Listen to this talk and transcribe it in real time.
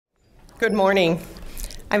Good morning.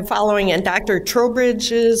 I'm following in Dr.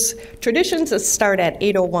 Trowbridge's traditions that start at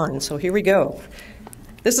 8:01, so here we go.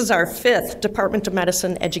 This is our 5th Department of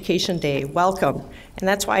Medicine Education Day. Welcome. And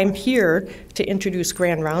that's why I'm here to introduce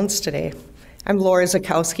Grand Rounds today. I'm Laura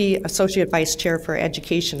Zakowski, Associate Vice Chair for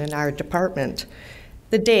Education in our department.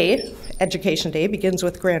 The day, Education Day, begins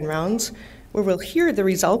with Grand Rounds, where we'll hear the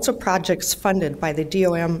results of projects funded by the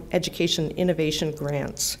DOM Education Innovation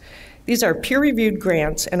Grants. These are peer-reviewed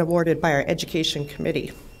grants and awarded by our Education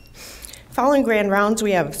Committee. Following Grand Rounds,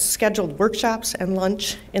 we have scheduled workshops and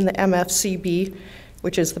lunch in the MFCB,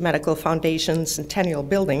 which is the Medical Foundation Centennial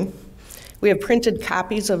Building. We have printed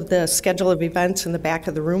copies of the schedule of events in the back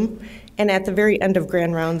of the room, and at the very end of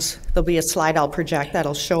Grand Rounds, there'll be a slide I'll project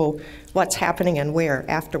that'll show what's happening and where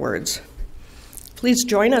afterwards. Please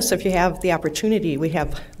join us if you have the opportunity. We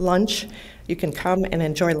have lunch. You can come and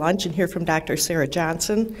enjoy lunch and hear from Dr. Sarah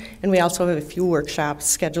Johnson, and we also have a few workshops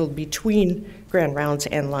scheduled between Grand Rounds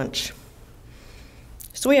and lunch.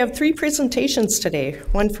 So we have 3 presentations today,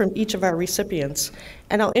 one from each of our recipients,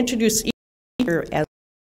 and I'll introduce each speaker as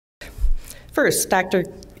first.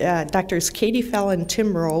 Drs. Katherine Fell and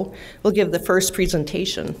Tim Rowe will give the first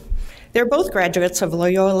presentation. They're both graduates of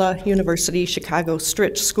Loyola University Chicago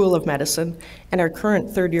Stritch School of Medicine and are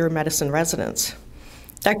current third-year medicine residents.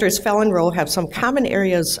 Drs. Fell and Rowe have some common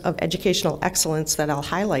areas of educational excellence that I'll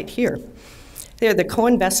highlight here. They're the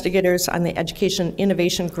co-investigators on the Education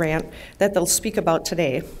Innovation Grant that they'll speak about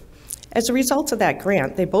today. As a result of that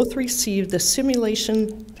grant, they both received the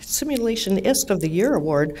Simulationist of the Year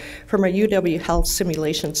award from our UW Health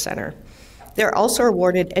Simulation Center. They're also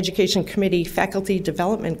awarded Education Committee faculty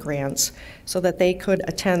development grants so that they could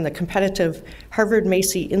attend the competitive Harvard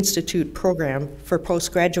Macy Institute program for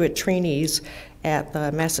postgraduate trainees at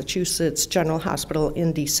the Massachusetts General Hospital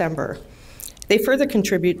in December. They further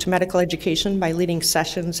contribute to medical education by leading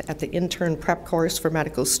sessions at the intern prep course for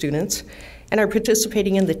medical students and are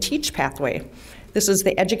participating in the TEACH pathway. This is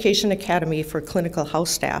the Education Academy for Clinical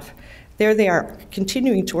House Staff. There they are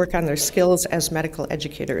continuing to work on their skills as medical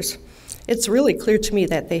educators. It's really clear to me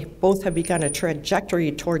that they both have begun a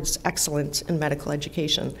trajectory towards excellence in medical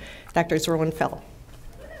education. Drs. Rowe and Fell.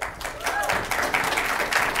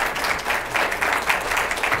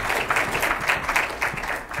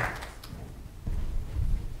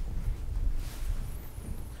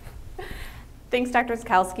 Thanks, Dr.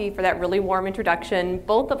 Zakowski, for that really warm introduction.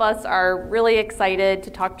 Both of us are really excited to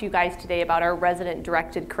talk to you guys today about our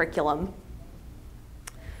resident-directed curriculum.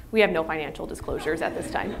 We have no financial disclosures at this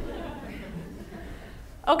time.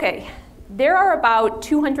 Okay, there are about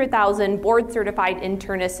 200,000 board-certified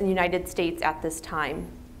internists in the United States at this time.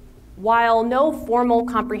 While no formal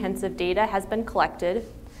comprehensive data has been collected,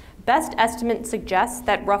 best estimates suggest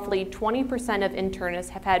that roughly 20% of internists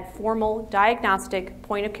have had formal diagnostic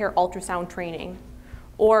point-of-care ultrasound training,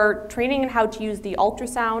 or training in how to use the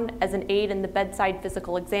ultrasound as an aid in the bedside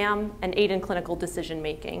physical exam and aid in clinical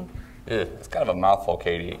decision-making. It's kind of a mouthful,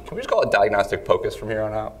 Katie. Can we just call it diagnostic POCUS from here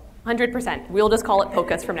on out? 100%. We'll just call it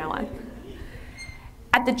POCUS from now on.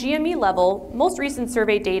 At the GME level, most recent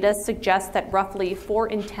survey data suggests that roughly 4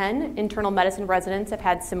 in 10 internal medicine residents have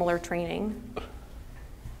had similar training.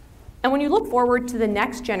 And when you look forward to the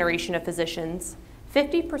next generation of physicians,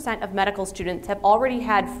 50% of medical students have already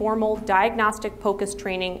had formal diagnostic POCUS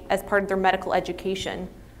training as part of their medical education,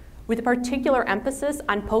 with a particular emphasis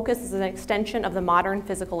on POCUS as an extension of the modern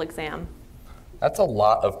physical exam. That's a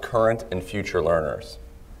lot of current and future learners.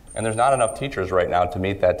 And there's not enough teachers right now to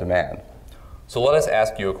meet that demand. So let us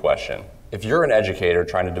ask you a question. If you're an educator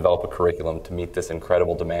trying to develop a curriculum to meet this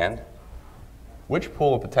incredible demand, which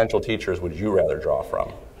pool of potential teachers would you rather draw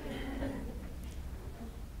from?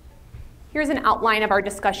 Here's an outline of our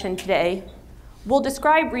discussion today. We'll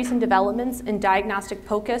describe recent developments in diagnostic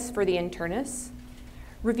POCUS for the internists,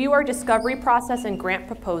 review our discovery process and grant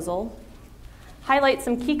proposal, highlight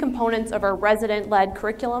some key components of our resident-led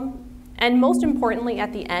curriculum, and most importantly,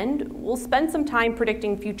 at the end, we'll spend some time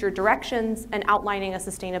predicting future directions and outlining a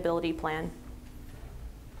sustainability plan.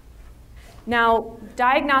 Now,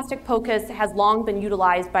 diagnostic POCUS has long been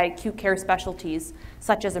utilized by acute care specialties,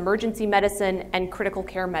 such as emergency medicine and critical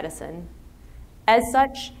care medicine. As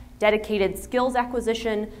such, dedicated skills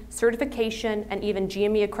acquisition, certification, and even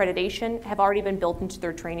GME accreditation have already been built into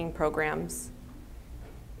their training programs.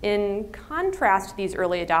 In contrast to these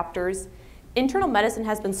early adopters, internal medicine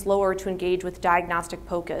has been slower to engage with diagnostic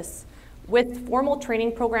POCUS, with formal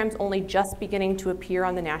training programs only just beginning to appear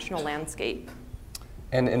on the national landscape.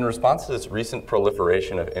 And in response to this recent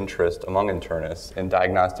proliferation of interest among internists in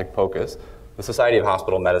diagnostic POCUS, the Society of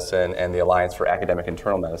Hospital Medicine and the Alliance for Academic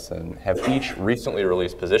Internal Medicine have each recently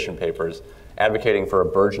released position papers advocating for a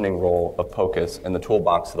burgeoning role of POCUS in the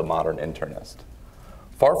toolbox of the modern internist.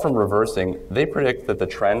 Far from reversing, they predict that the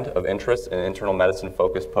trend of interest in internal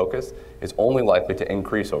medicine-focused POCUS is only likely to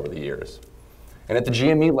increase over the years. And at the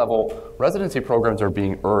GME level, residency programs are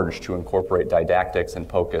being urged to incorporate didactics and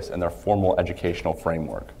POCUS in their formal educational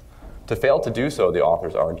framework. To fail to do so, the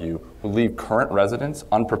authors argue, will leave current residents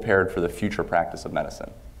unprepared for the future practice of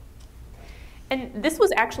medicine. And this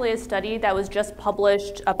was actually a study that was just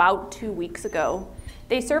published about 2 weeks ago.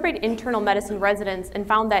 They surveyed internal medicine residents and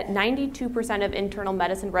found that 92% of internal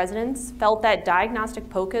medicine residents felt that diagnostic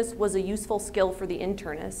POCUS was a useful skill for the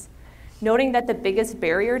internist, noting that the biggest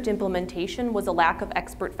barrier to implementation was a lack of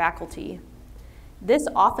expert faculty. This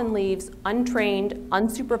often leaves untrained,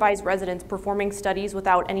 unsupervised residents performing studies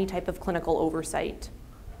without any type of clinical oversight.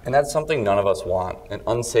 And that's something none of us want, an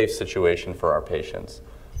unsafe situation for our patients.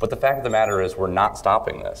 But the fact of the matter is we're not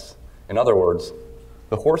stopping this. In other words,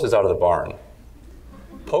 the horse is out of the barn.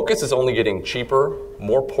 POCUS is only getting cheaper,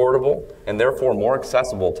 more portable, and therefore more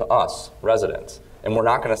accessible to us, residents, and we're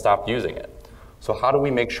not going to stop using it. So how do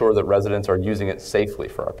we make sure that residents are using it safely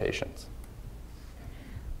for our patients?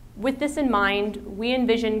 With this in mind, we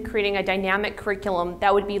envision creating a dynamic curriculum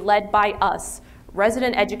that would be led by us,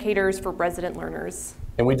 resident educators for resident learners.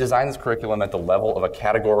 And we designed this curriculum at the level of a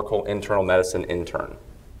categorical internal medicine intern.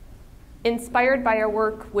 Inspired by our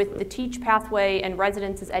work with the Teach Pathway and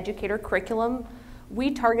Residents as Educator curriculum,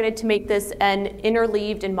 we targeted to make this an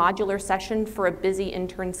interleaved and modular session for a busy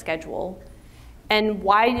intern schedule. And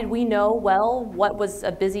why did we know, well, what was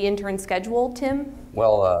a busy intern schedule, Tim?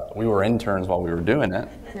 Well, we were interns while we were doing it.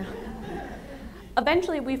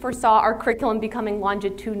 Eventually, we foresaw our curriculum becoming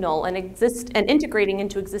longitudinal and integrating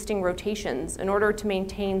into existing rotations in order to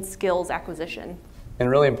maintain skills acquisition. And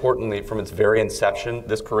really importantly, from its very inception,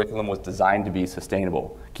 this curriculum was designed to be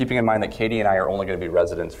sustainable, keeping in mind that Katie and I are only going to be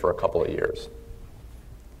residents for a couple of years.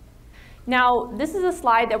 Now, this is a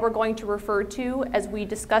slide that we're going to refer to as we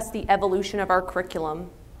discuss the evolution of our curriculum.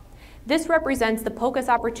 This represents the POCUS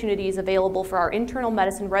opportunities available for our internal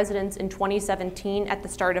medicine residents in 2017 at the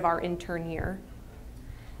start of our intern year.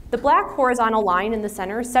 The black horizontal line in the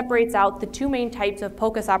center separates out the two main types of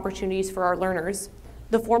POCUS opportunities for our learners,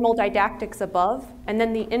 the formal didactics above, and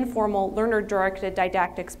then the informal learner-directed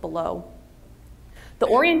didactics below. The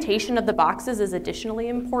orientation of the boxes is additionally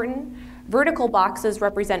important. Vertical boxes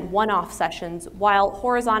represent one-off sessions, while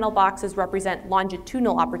horizontal boxes represent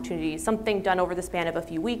longitudinal opportunities, something done over the span of a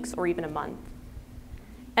few weeks or even a month.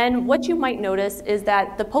 And what you might notice is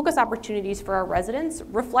that the POCUS opportunities for our residents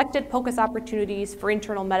reflected POCUS opportunities for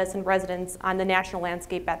internal medicine residents on the national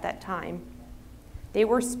landscape at that time. They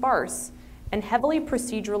were sparse and heavily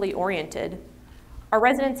procedurally oriented. Our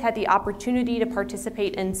residents had the opportunity to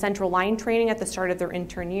participate in central line training at the start of their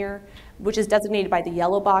intern year, which is designated by the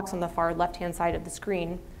yellow box on the far left-hand side of the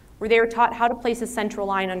screen, where they were taught how to place a central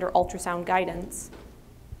line under ultrasound guidance.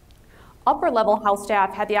 Upper-level house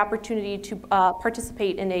staff had the opportunity to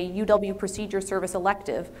participate in a UW procedure service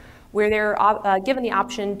elective, where they're given the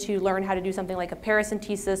option to learn how to do something like a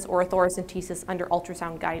paracentesis or a thoracentesis under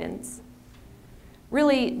ultrasound guidance.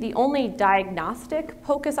 Really, the only diagnostic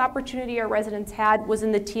POCUS opportunity our residents had was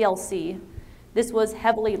in the TLC. This was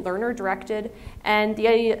heavily learner-directed, and the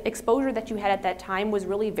exposure that you had at that time was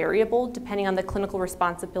really variable depending on the clinical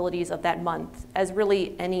responsibilities of that month, as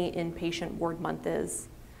really any inpatient ward month is.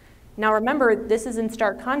 Now remember, this is in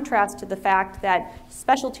stark contrast to the fact that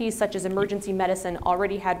specialties such as emergency medicine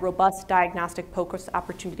already had robust diagnostic POCUS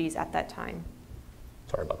opportunities at that time.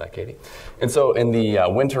 Sorry about that, Katie. And so in the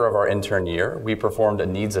winter of our intern year, we performed a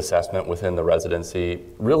needs assessment within the residency,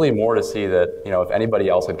 really more to see that, if anybody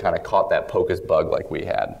else had kind of caught that POCUS bug like we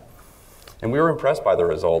had. And we were impressed by the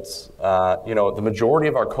results. The majority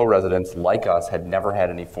of our co-residents, like us, had never had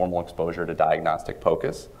any formal exposure to diagnostic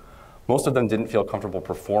POCUS. Most of them didn't feel comfortable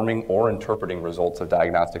performing or interpreting results of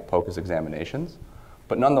diagnostic POCUS examinations.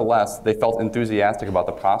 But nonetheless, they felt enthusiastic about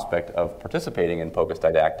the prospect of participating in POCUS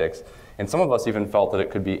didactics, and some of us even felt that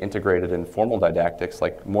it could be integrated in formal didactics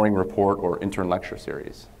like morning report or intern lecture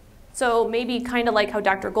series. So maybe kind of like how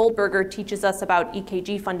Dr. Goldberger teaches us about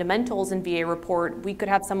EKG fundamentals in VA report, we could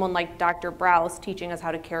have someone like Dr. Browse teaching us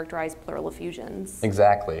how to characterize pleural effusions.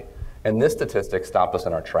 Exactly. And this statistic stopped us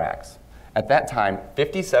in our tracks. At that time,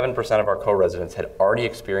 57% of our co-residents had already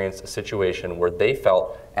experienced a situation where they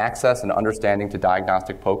felt access and understanding to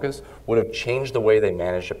diagnostic POCUS would have changed the way they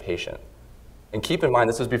managed a patient. And keep in mind,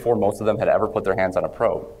 this is before most of them had ever put their hands on a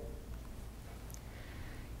probe.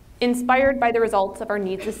 Inspired by the results of our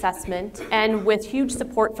needs assessment, and with huge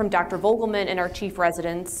support from Dr. Vogelman and our chief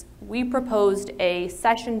residents, we proposed a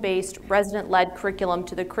session-based resident-led curriculum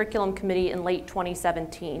to the curriculum committee in late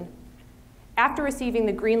 2017. After receiving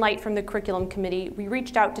the green light from the curriculum committee, we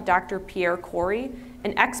reached out to Dr. Pierre Corey,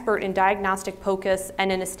 an expert in diagnostic POCUS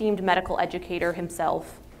and an esteemed medical educator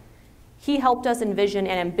himself. He helped us envision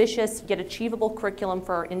an ambitious yet achievable curriculum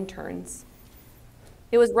for our interns.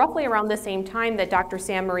 It was roughly around the same time that Dr.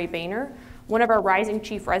 Sam Marie Boehner, one of our rising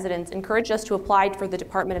chief residents, encouraged us to apply for the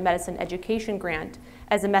Department of Medicine education grant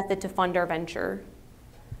as a method to fund our venture.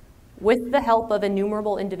 With the help of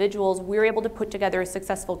innumerable individuals, we were able to put together a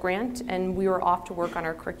successful grant, and we were off to work on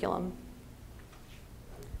our curriculum.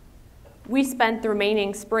 We spent the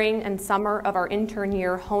remaining spring and summer of our intern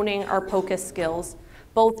year honing our POCUS skills,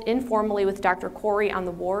 both informally with Dr. Corey on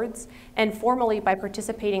the wards and formally by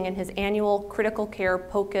participating in his annual critical care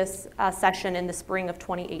POCUS session in the spring of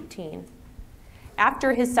 2018.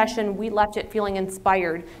 After his session, we left it feeling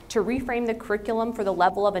inspired to reframe the curriculum for the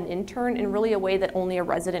level of an intern in really a way that only a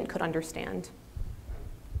resident could understand.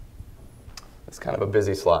 It's kind of a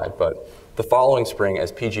busy slide, but the following spring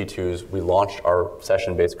as PG2s, we launched our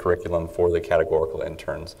session-based curriculum for the categorical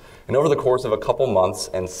interns. And over the course of a couple months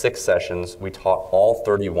and 6 sessions, we taught all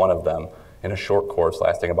 31 of them in a short course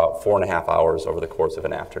lasting about 4.5 hours over the course of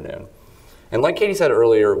an afternoon. And like Katie said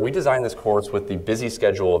earlier, we designed this course with the busy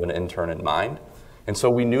schedule of an intern in mind. And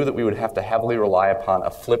so we knew that we would have to heavily rely upon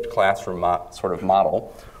a flipped classroom sort of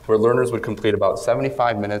model where learners would complete about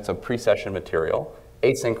 75 minutes of pre-session material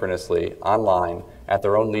asynchronously online at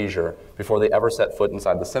their own leisure before they ever set foot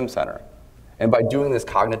inside the sim center. And by doing this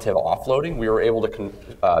cognitive offloading, we were able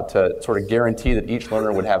to sort of guarantee that each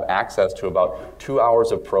learner would have access to about 2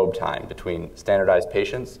 hours of probe time between standardized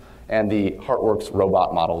patients and the HeartWorks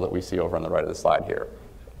robot model that we see over on the right of the slide here.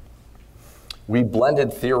 We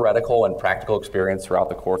blended theoretical and practical experience throughout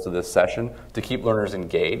the course of this session to keep learners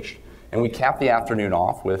engaged, and we capped the afternoon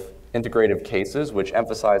off with integrative cases which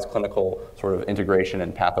emphasize clinical sort of integration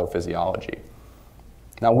and pathophysiology.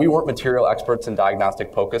 Now, we weren't material experts in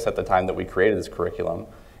diagnostic POCUS at the time that we created this curriculum,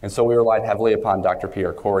 and so we relied heavily upon Dr.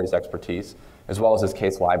 Pierre Corey's expertise, as well as his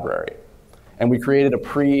case library. And we created a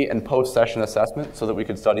pre- and post-session assessment so that we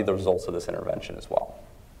could study the results of this intervention as well.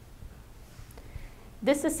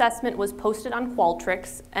 This assessment was posted on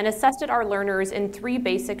Qualtrics and assessed our learners in 3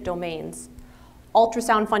 basic domains: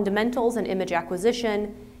 ultrasound fundamentals and image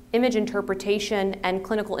acquisition, image interpretation, and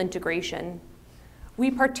clinical integration. We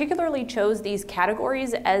particularly chose these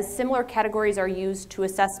categories as similar categories are used to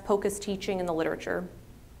assess POCUS teaching in the literature.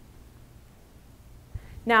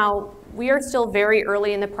 Now, we are still very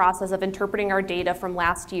early in the process of interpreting our data from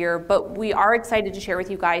last year, but we are excited to share with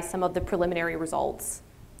you guys some of the preliminary results.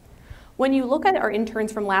 When you look at our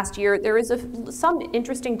interns from last year, there is some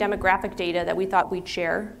interesting demographic data that we thought we'd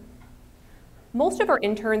share. Most of our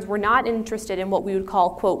interns were not interested in what we would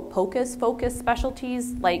call, quote, POCUS-focused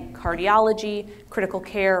specialties like cardiology, critical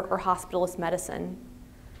care, or hospitalist medicine.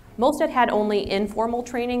 Most had only informal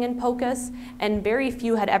training in POCUS, and very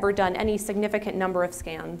few had ever done any significant number of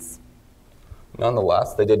scans.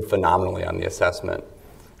 Nonetheless, they did phenomenally on the assessment.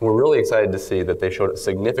 And we're really excited to see that they showed a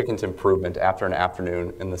significant improvement after an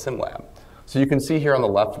afternoon in the sim lab. So you can see here on the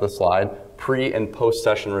left of the slide, pre- and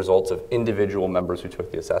post-session results of individual members who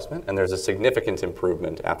took the assessment, and there's a significant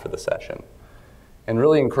improvement after the session. And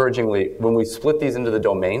really encouragingly, when we split these into the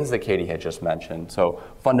domains that Katie had just mentioned, so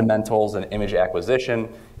fundamentals and image acquisition,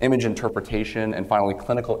 image interpretation, and finally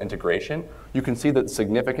clinical integration, you can see that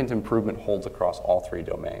significant improvement holds across all 3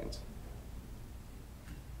 domains.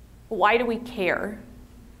 Why do we care?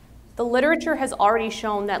 The literature has already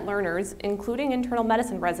shown that learners, including internal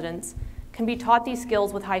medicine residents, can be taught these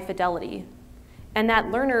skills with high fidelity, and that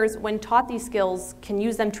learners, when taught these skills, can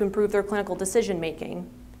use them to improve their clinical decision-making.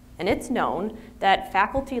 And it's known that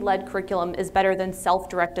faculty-led curriculum is better than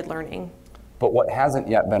self-directed learning. But what hasn't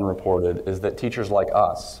yet been reported is that teachers like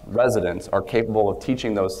us, residents, are capable of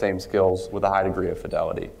teaching those same skills with a high degree of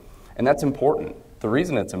fidelity. And that's important. The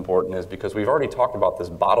reason it's important is because we've already talked about this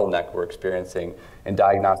bottleneck we're experiencing in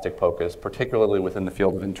diagnostic POCUS, particularly within the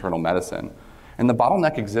field of internal medicine. And the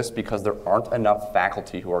bottleneck exists because there aren't enough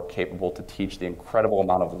faculty who are capable to teach the incredible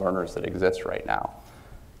amount of learners that exist right now.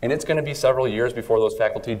 And it's going to be several years before those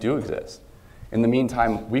faculty do exist. In the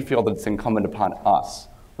meantime, we feel that it's incumbent upon us,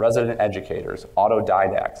 resident educators,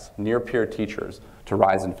 autodidacts, near-peer teachers, to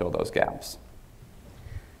rise and fill those gaps.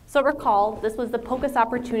 So recall, this was the POCUS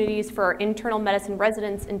opportunities for our internal medicine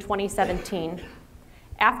residents in 2017.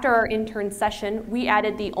 After our intern session, we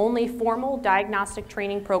added the only formal diagnostic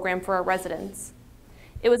training program for our residents.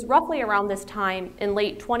 It was roughly around this time, in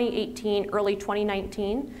late 2018, early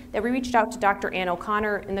 2019, that we reached out to Dr. Ann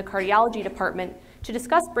O'Connor in the cardiology department to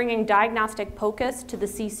discuss bringing diagnostic POCUS to the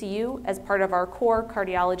CCU as part of our core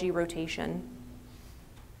cardiology rotation.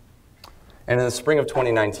 And in the spring of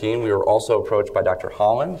 2019, we were also approached by Dr.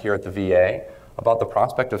 Holland here at the VA about the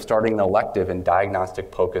prospect of starting an elective in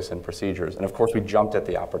diagnostic POCUS and procedures. And of course, we jumped at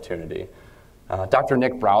the opportunity. Dr.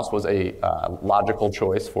 Nick Brous was a logical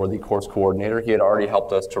choice for the course coordinator. He had already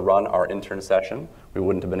helped us to run our intern session. We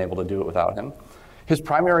wouldn't have been able to do it without him. His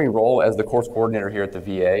primary role as the course coordinator here at the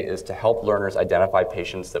VA is to help learners identify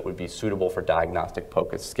patients that would be suitable for diagnostic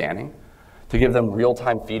POCUS scanning, to give them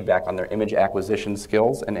real-time feedback on their image acquisition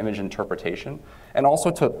skills and image interpretation, and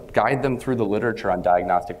also to guide them through the literature on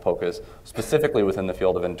diagnostic POCUS, specifically within the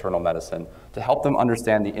field of internal medicine, to help them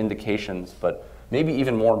understand the indications, but maybe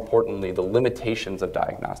even more importantly, the limitations of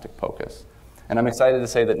diagnostic POCUS. And I'm excited to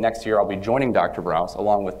say that next year I'll be joining Dr. Brous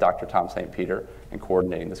along with Dr. Tom St. Peter in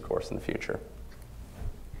coordinating this course in the future.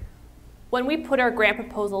 When we put our grant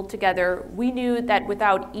proposal together, we knew that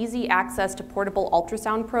without easy access to portable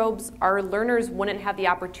ultrasound probes, our learners wouldn't have the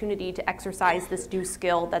opportunity to exercise this new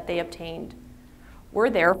skill that they obtained. We're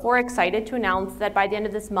therefore excited to announce that by the end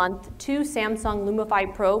of this month, 2 Samsung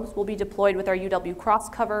Lumify probes will be deployed with our UW cross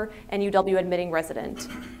cover and UW admitting resident.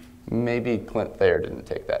 Maybe Clint Thayer didn't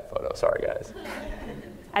take that photo. Sorry, guys.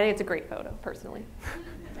 I think it's a great photo, personally.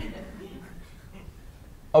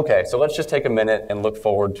 Okay, so let's just take a minute and look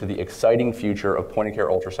forward to the exciting future of point-of-care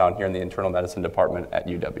ultrasound here in the internal medicine department at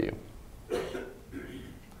UW.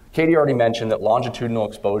 Katie already mentioned that longitudinal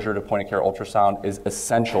exposure to point-of-care ultrasound is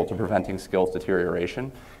essential to preventing skills deterioration.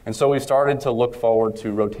 And so we've started to look forward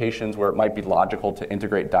to rotations where it might be logical to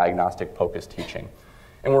integrate diagnostic POCUS teaching.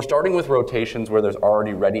 And we're starting with rotations where there's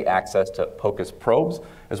already ready access to POCUS probes,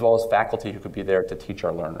 as well as faculty who could be there to teach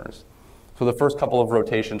our learners. So the first couple of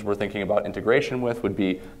rotations we're thinking about integration with would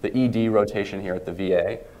be the ED rotation here at the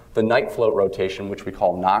VA, the night float rotation, which we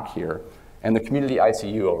call NOC here, and the community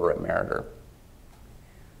ICU over at Meriter.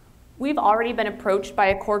 We've already been approached by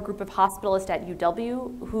a core group of hospitalists at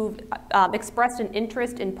UW who've expressed an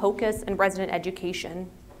interest in POCUS and resident education.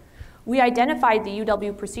 We identified the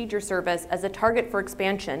UW procedure service as a target for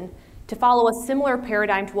expansion to follow a similar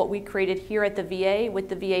paradigm to what we created here at the VA with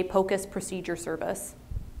the VA POCUS procedure service.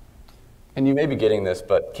 And you may be getting this,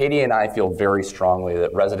 but Katie and I feel very strongly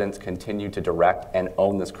that residents continue to direct and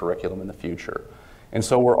own this curriculum in the future. And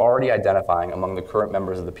so we're already identifying among the current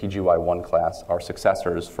members of the PGY1 class our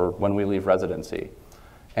successors for when we leave residency.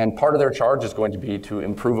 And part of their charge is going to be to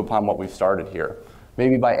improve upon what we've started here,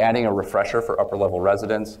 maybe by adding a refresher for upper-level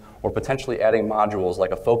residents, or potentially adding modules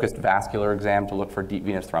like a focused vascular exam to look for deep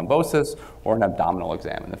venous thrombosis, or an abdominal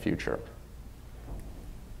exam in the future.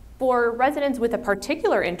 For residents with a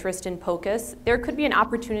particular interest in POCUS, there could be an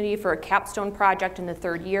opportunity for a capstone project in the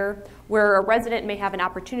 3rd year, where a resident may have an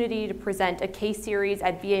opportunity to present a case series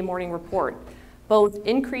at VA Morning Report, both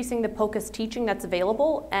increasing the POCUS teaching that's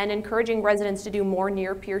available and encouraging residents to do more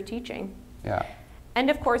near-peer teaching. Yeah.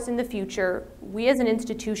 And of course, in the future, we as an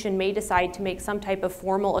institution may decide to make some type of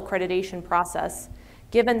formal accreditation process,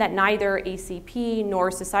 given that neither ACP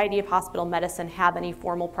nor Society of Hospital Medicine have any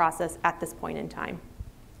formal process at this point in time.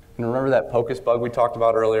 And remember that POCUS bug we talked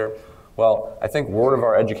about earlier? Well, I think word of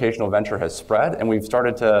our educational venture has spread, and we've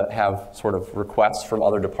started to have sort of requests from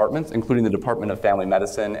other departments, including the Department of Family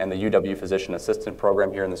Medicine and the UW Physician Assistant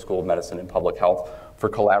Program here in the School of Medicine and Public Health for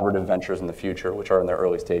collaborative ventures in the future, which are in their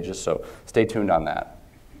early stages, so stay tuned on that.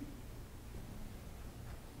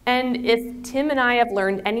 And if Tim and I have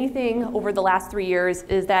learned anything over the last 3 years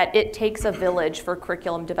is that it takes a village for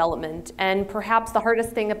curriculum development. And perhaps the hardest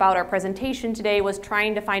thing about our presentation today was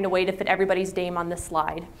trying to find a way to fit everybody's name on this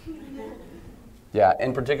slide. Yeah,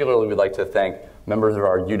 and particularly we'd like to thank members of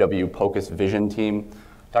our UW POCUS Vision team,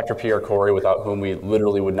 Dr. Pierre Corey, without whom we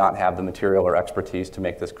literally would not have the material or expertise to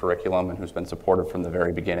make this curriculum and who's been supportive from the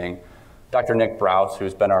very beginning. Dr. Nick Brous,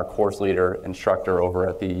 who's been our course leader, instructor over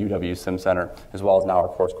at the UW Sim Center, as well as now our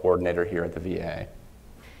course coordinator here at the VA.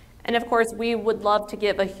 And of course, we would love to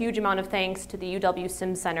give a huge amount of thanks to the UW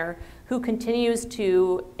Sim Center, who continues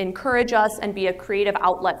to encourage us and be a creative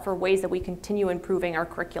outlet for ways that we continue improving our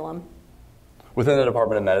curriculum. Within the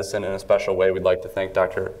Department of Medicine, in a special way, we'd like to thank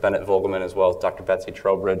Dr. Bennett Vogelman as well as Dr. Betsy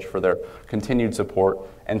Trowbridge for their continued support.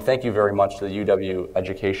 And thank you very much to the UW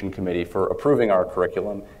Education Committee for approving our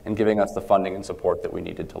curriculum and giving us the funding and support that we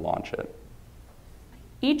needed to launch it.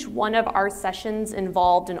 Each one of our sessions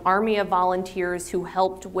involved an army of volunteers who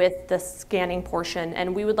helped with the scanning portion,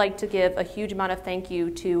 and we would like to give a huge amount of thank you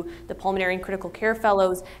to the Pulmonary and Critical Care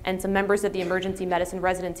Fellows and some members of the Emergency Medicine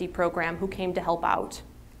Residency Program who came to help out.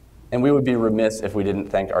 And we would be remiss if we didn't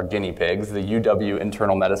thank our guinea pigs, the UW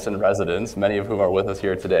internal medicine residents, many of whom are with us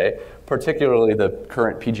here today, particularly the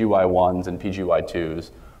current PGY1s and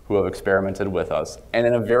PGY2s who have experimented with us. And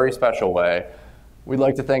in a very special way, we'd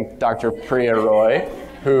like to thank Dr. Priya Roy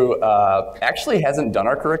who actually hasn't done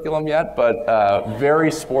our curriculum yet, but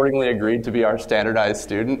very sportingly agreed to be our standardized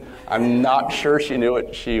student. I'm not sure she knew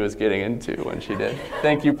what she was getting into when she did.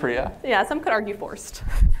 Thank you, Priya. Yeah, some could argue forced.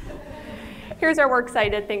 Here's our works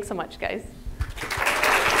cited. Thanks so much, guys.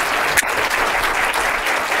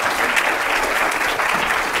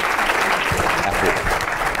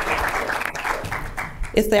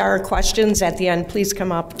 If there are questions at the end, please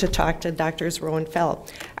come up to talk to Drs. Rowe and Fell.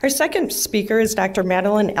 Our second speaker is Dr.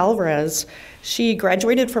 Madelyn Alvarez. She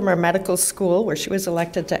graduated from our medical school, where she was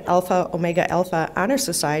elected to Alpha Omega Alpha Honor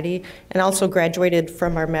Society, and also graduated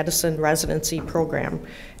from our medicine residency program.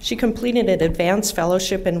 She completed an advanced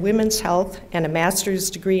fellowship in women's health and a master's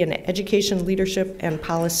degree in education leadership and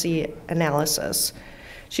policy analysis.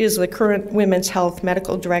 She is the current women's health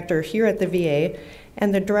medical director here at the VA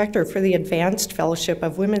and the director for the Advanced Fellowship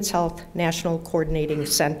of Women's Health National Coordinating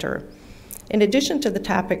Center. In addition to the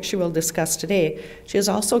topic she will discuss today, she has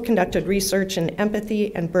also conducted research in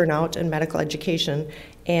empathy and burnout in medical education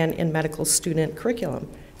and in medical student curriculum.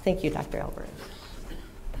 Thank you, Dr. Alvarez.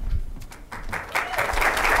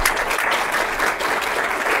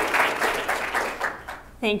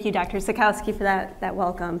 Thank you, Dr. Sikowski, for that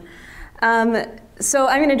welcome. So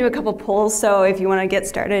I'm going to do a couple polls, so if you want to get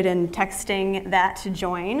started in texting that to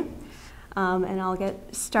join, and I'll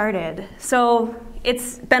get started. So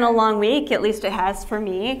it's been a long week, at least it has for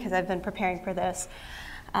me, because I've been preparing for this.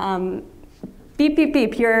 Beep, beep,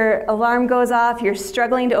 beep, your alarm goes off, you're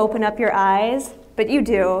struggling to open up your eyes, but you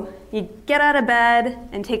do. You get out of bed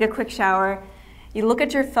and take a quick shower, you look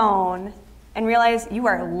at your phone and realize you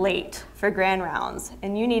are late for grand rounds,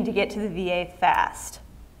 and you need to get to the VA fast.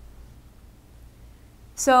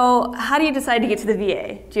 So how do you decide to get to the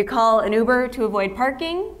VA? Do you call an Uber to avoid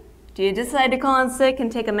parking? Do you decide to call in sick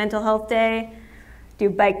and take a mental health day? Do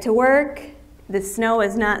you bike to work? The snow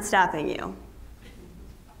is not stopping you.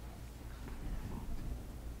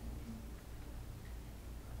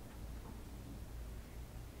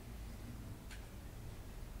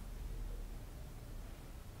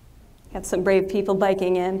 Got some brave people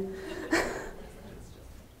biking in.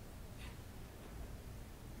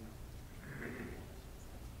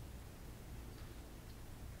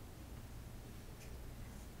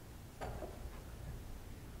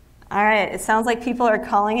 All right, it sounds like people are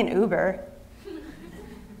calling an Uber.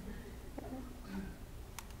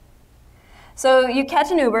 So you catch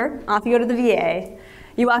an Uber, off you go to the VA.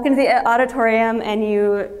 You walk into the auditorium and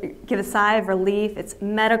you give a sigh of relief. It's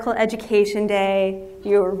medical education day.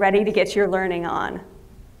 You're ready to get your learning on.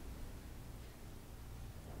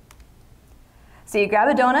 So you grab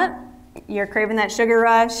a donut, you're craving that sugar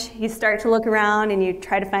rush, you start to look around and you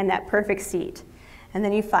try to find that perfect seat. And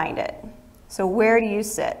then you find it. So where do you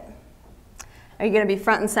sit? Are you going to be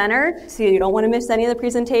front and center, so you don't want to miss any of the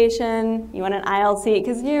presentation? You want an aisle seat,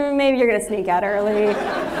 because maybe you're going to sneak out early.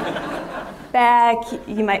 Back,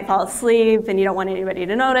 you might fall asleep, and you don't want anybody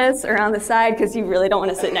to notice. Or on the side, because you really don't want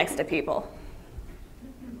to sit next to people.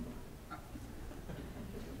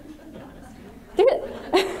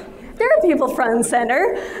 There are people front and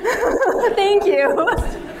center. Thank you.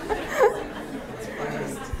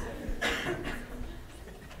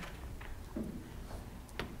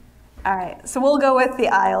 All right, so we'll go with the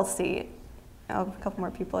aisle seat. Oh, a couple more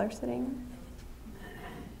people are sitting.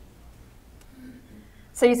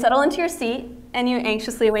 So you settle into your seat, and you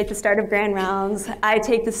anxiously await the start of grand rounds. I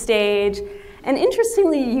take the stage, and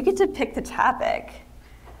interestingly, you get to pick the topic.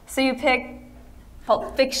 So you pick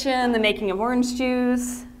Pulp Fiction, The Making of Orange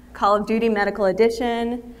Juice, Call of Duty Medical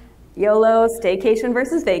Edition, YOLO, Staycation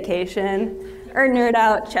versus Vacation, or Nerd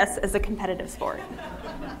Out, Chess as a Competitive Sport.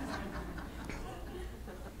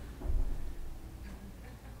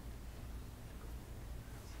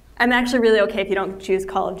 I'm actually really okay if you don't choose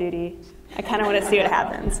Call of Duty. I kind of want to see what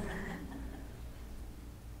happens.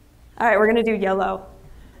 All right, we're going to do YOLO.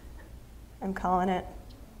 I'm calling it.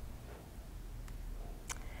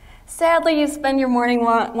 Sadly, you spend your morning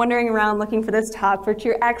wandering around looking for this talk, but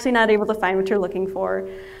you're actually not able to find what you're looking for.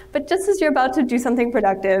 But just as you're about to do something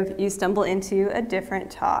productive, you stumble into a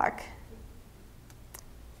different talk.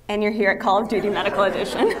 And you're here at Call of Duty Medical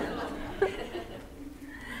Edition.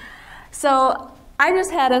 So I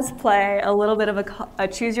just had us play a little bit of a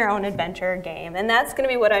choose-your-own-adventure game, and that's going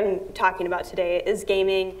to be what I'm talking about today, is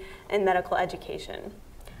gaming and medical education.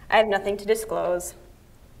 I have nothing to disclose.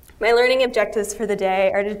 My learning objectives for the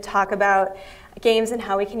day are to talk about games and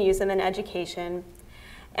how we can use them in education.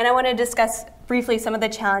 And I want to discuss briefly some of the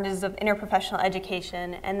challenges of interprofessional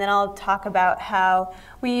education, and then I'll talk about how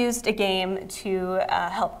we used a game to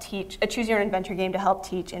help teach, a choose-your-own-adventure game to help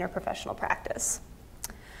teach interprofessional practice.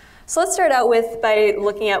 So let's start out by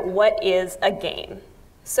looking at what is a game.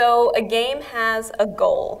 So a game has a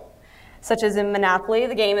goal, such as in Monopoly,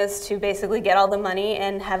 the game is to basically get all the money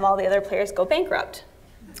and have all the other players go bankrupt.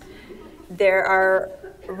 There are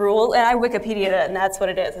rules, and I Wikipedia'd it, and that's what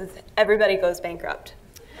it is. Everybody goes bankrupt.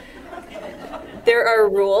 There are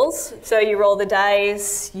rules, so you roll the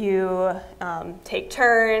dice, you take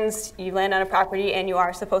turns, you land on a property, and you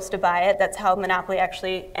are supposed to buy it. That's how Monopoly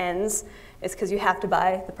actually ends, is because you have to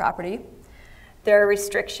buy the property. There are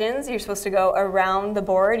restrictions. You're supposed to go around the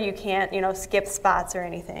board. You can't, skip spots or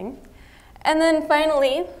anything. And then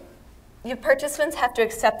finally, your participants have to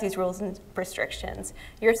accept these rules and restrictions.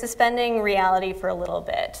 You're suspending reality for a little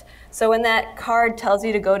bit. So when that card tells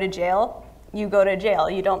you to go to jail, you go to jail.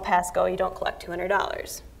 You don't pass go, you don't collect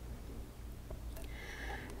 $200.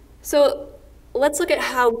 So let's look at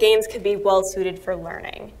how games could be well suited for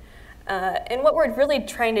learning. And what we're really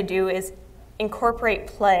trying to do is incorporate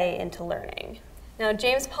play into learning. Now,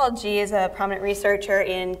 James Paul Gee is a prominent researcher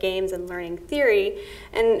in games and learning theory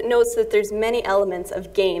and notes that there's many elements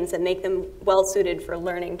of games that make them well suited for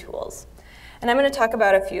learning tools. And I'm going to talk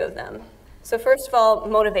about a few of them. So first of all,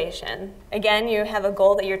 motivation. Again, you have a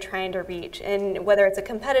goal that you're trying to reach, and whether it's a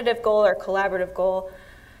competitive goal or collaborative goal,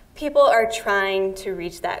 people are trying to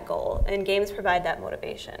reach that goal, and games provide that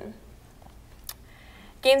motivation.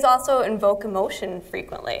 Games also invoke emotion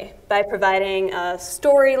frequently by providing a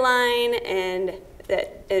storyline and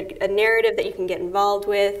a narrative that you can get involved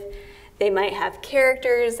with. They might have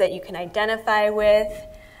characters that you can identify with,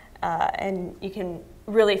 and you can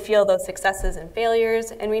really feel those successes and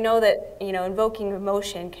failures. And we know that invoking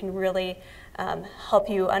emotion can really help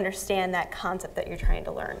you understand that concept that you're trying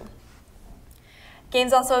to learn.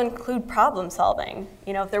 Games also include problem solving.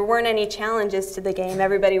 If there weren't any challenges to the game,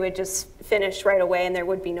 everybody would just finish right away and there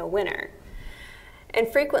would be no winner. And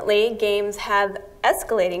frequently, games have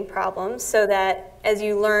escalating problems so that as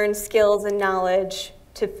you learn skills and knowledge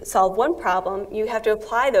to solve one problem, you have to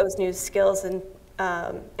apply those new skills and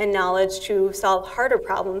knowledge to solve harder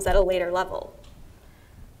problems at a later level.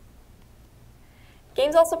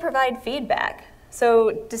 Games also provide feedback.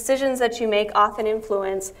 So decisions that you make often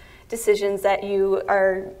influence decisions that you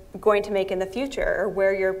are going to make in the future or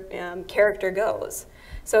where your character goes.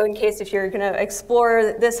 So in case if you're going to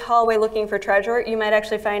explore this hallway looking for treasure, you might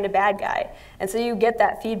actually find a bad guy. And so you get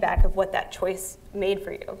that feedback of what that choice made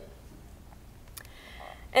for you.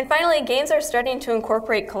 And finally, games are starting to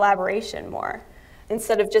incorporate collaboration more.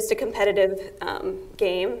 Instead of just a competitive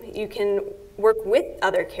game, you can work with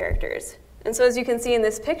other characters. And so as you can see in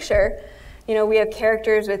this picture, we have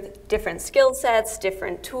characters with different skill sets,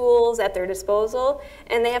 different tools at their disposal,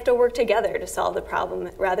 and they have to work together to solve the problem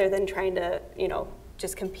rather than trying to,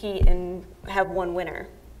 just compete and have one winner.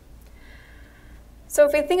 So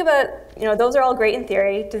if we think about, those are all great in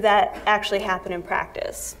theory, does that actually happen in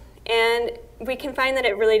practice? And we can find that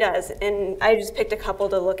it really does, and I just picked a couple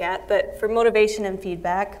to look at, but for motivation and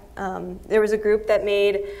feedback, there was a group that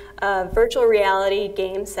made a virtual reality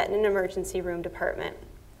game set in an emergency room department.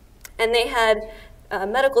 And they had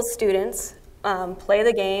medical students play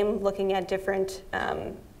the game, looking at different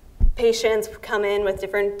patients come in with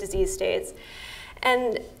different disease states.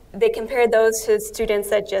 And they compared those to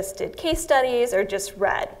students that just did case studies or just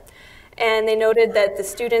read. And they noted that the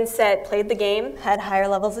students that played the game had higher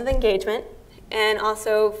levels of engagement and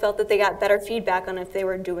also felt that they got better feedback on if they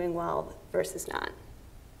were doing well versus not.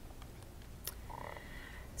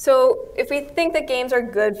 So if we think that games are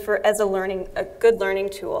good as a good learning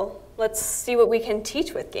tool, let's see what we can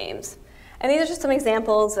teach with games. And these are just some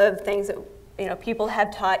examples of things that people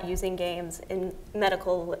have taught using games in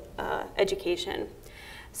medical education.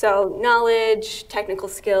 So knowledge, technical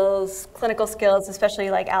skills, clinical skills,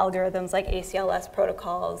 especially like algorithms like ACLS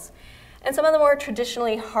protocols, and some of the more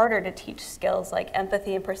traditionally harder to teach skills like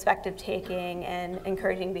empathy and perspective taking and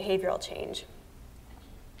encouraging behavioral change.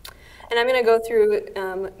 And I'm going to go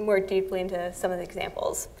through more deeply into some of the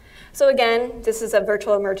examples. So again, this is a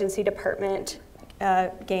virtual emergency department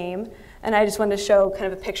game, and I just wanted to show kind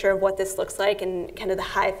of a picture of what this looks like and kind of the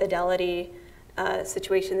high fidelity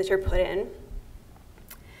situation that you're put in.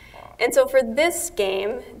 And so for this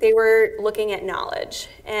game, they were looking at knowledge,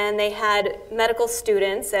 and they had medical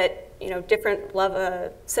students at different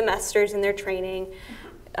semesters in their training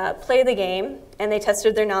play the game, and they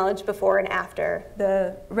tested their knowledge before and after.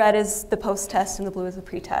 The red is the post-test and the blue is the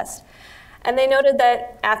pre-test. And they noted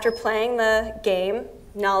that after playing the game,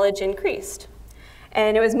 knowledge increased.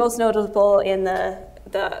 And it was most notable in the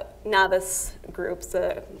novice groups,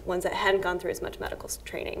 the ones that hadn't gone through as much medical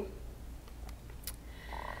training.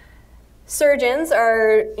 Surgeons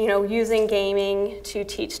are using gaming to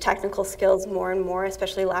teach technical skills more and more,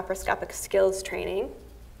 especially laparoscopic skills training.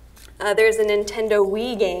 There's a Nintendo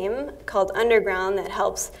Wii game called Underground that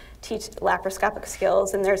helps teach laparoscopic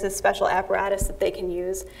skills, and there's a special apparatus that they can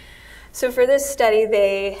use. So for this study,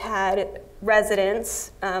 they had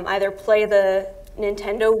residents either play the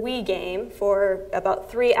Nintendo Wii game for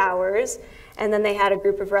about 3 hours, and then they had a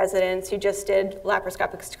group of residents who just did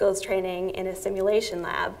laparoscopic skills training in a simulation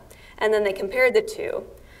lab. And then they compared the two.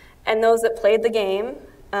 And those that played the game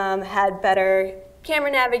had better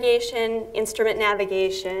camera navigation, instrument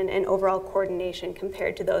navigation, and overall coordination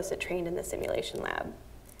compared to those that trained in the simulation lab.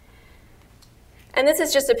 And this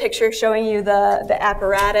is just a picture showing you the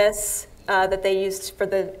apparatus that they used for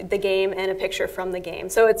the game and a picture from the game.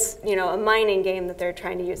 So it's, you know, a mining game that they're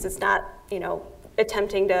trying to use. It's not, you know,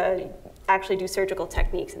 attempting to actually do surgical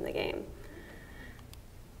techniques in the game.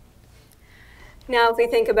 Now, if we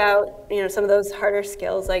think about, you know, some of those harder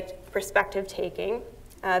skills like perspective taking,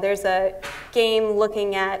 there's a game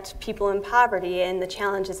looking at people in poverty and the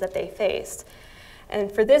challenges that they faced. And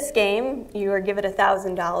for this game, you are given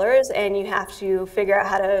 $1,000, and you have to figure out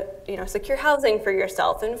how to, you know, secure housing for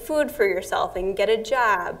yourself and food for yourself and get a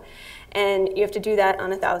job. And you have to do that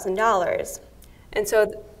on $1,000. And so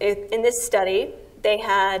in this study, they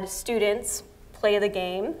had students play the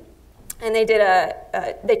game, and they did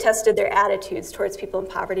they tested their attitudes towards people in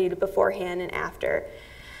poverty beforehand and after.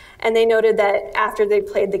 And they noted that after they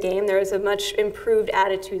played the game, there was a much improved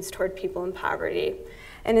attitudes toward people in poverty.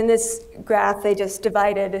 And in this graph, they just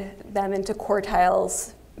divided them into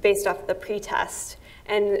quartiles based off the pretest.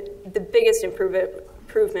 And the biggest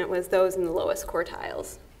improvement was those in the lowest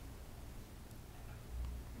quartiles.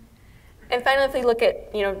 And finally, if we look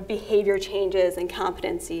at, you know, behavior changes and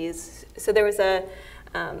competencies, so there was a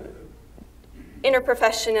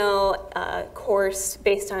interprofessional course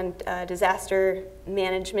based on disaster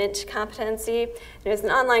management competency. It was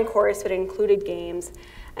an online course, but it included games.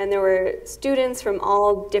 And there were students from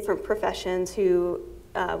all different professions who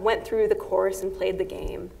went through the course and played the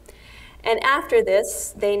game. And after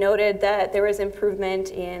this, they noted that there was improvement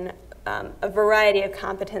in a variety of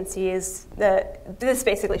competencies. This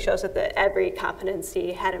basically shows that every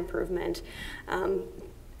competency had improvement.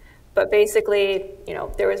 But basically, you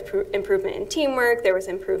know, there was improvement in teamwork, there was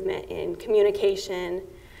improvement in communication.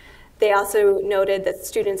 They also noted that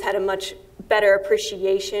students had a much better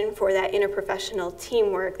appreciation for that interprofessional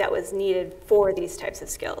teamwork that was needed for these types of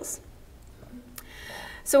skills.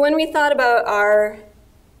 So when we thought about our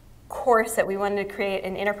course that we wanted to create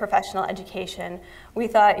in interprofessional education, we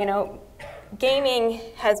thought, you know, gaming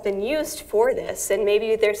has been used for this, and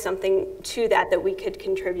maybe there's something to that we could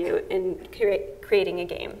contribute in creating a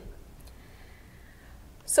game.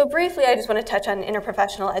 So briefly, I just want to touch on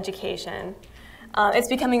interprofessional education. It's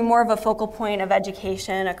becoming more of a focal point of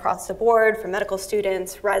education across the board for medical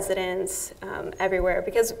students, residents, everywhere,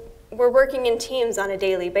 because we're working in teams on a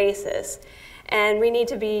daily basis, and we need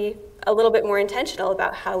to be a little bit more intentional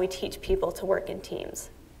about how we teach people to work in teams.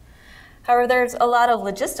 However, there's a lot of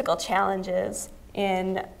logistical challenges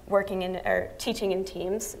in working in or teaching in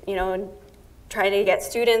teams, you know, and trying to get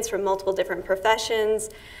students from multiple different professions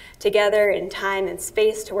together in time and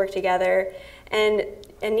space to work together, and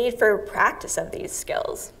a need for practice of these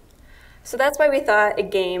skills. So that's why we thought a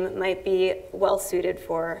game might be well suited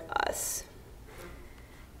for us.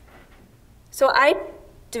 So I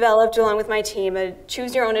developed, along with my team, a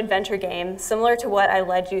choose your own adventure game similar to what I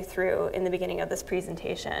led you through in the beginning of this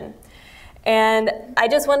presentation. And I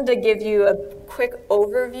just wanted to give you a quick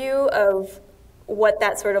overview of what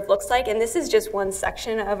that sort of looks like. And this is just one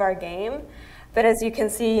section of our game. But as you can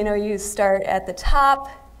see, you know, you start at the top,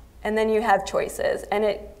 and then you have choices, and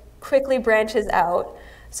it quickly branches out.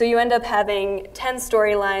 So you end up having 10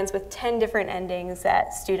 storylines with 10 different endings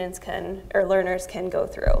that students can, or learners can go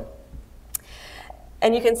through.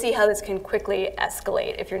 And you can see how this can quickly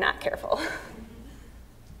escalate if you're not careful.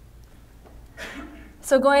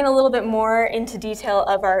 So going a little bit more into detail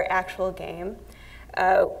of our actual game,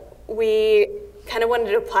 we kind of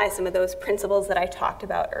wanted to apply some of those principles that I talked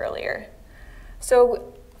about earlier.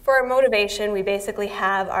 So for our motivation, we basically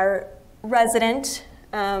have our resident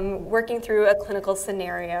working through a clinical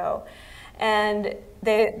scenario. And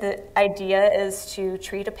the idea is to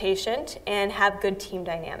treat a patient and have good team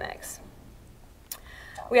dynamics.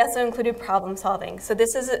 We also included problem solving. So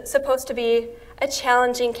this is supposed to be a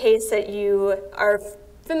challenging case that you are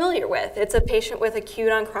familiar with. It's a patient with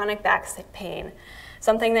acute on chronic back pain,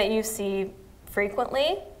 something that you see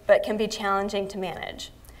frequently, but can be challenging to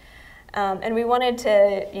manage. And we wanted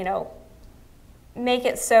to, you know, make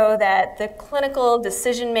it so that the clinical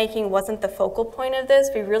decision-making wasn't the focal point of this.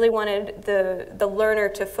 We really wanted the learner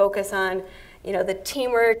to focus on the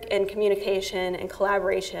teamwork and communication and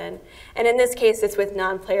collaboration. And in this case, it's with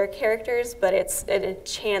non-player characters, but it's a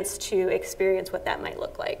chance to experience what that might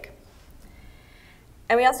look like.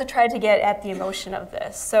 And we also tried to get at the emotion of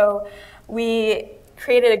this. So we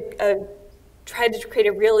tried to create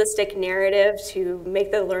a realistic narrative to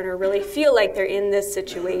make the learner really feel like they're in this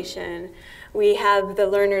situation. We have the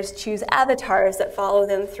learners choose avatars that follow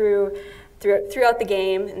them throughout the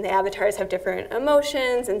game, and the avatars have different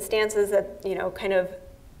emotions and stances that kind of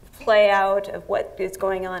play out of what is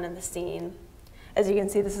going on in the scene. As you can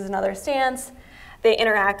see, this is another stance. They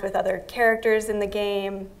interact with other characters in the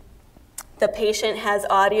game. The patient has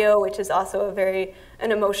audio, which is also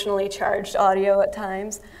an emotionally charged audio at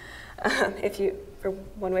times, for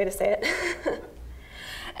one way to say it.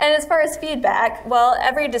 And as far as feedback, well,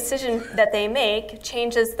 every decision that they make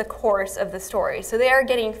changes the course of the story. So they are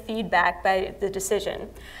getting feedback by the decision.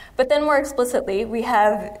 But then more explicitly, we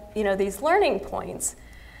have these learning points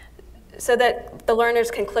so that the learners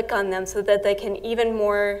can click on them so that they can even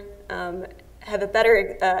more have a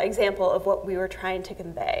better example of what we were trying to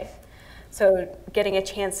convey. So getting a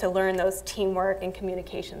chance to learn those teamwork and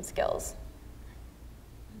communication skills.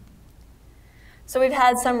 So we've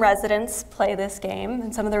had some residents play this game,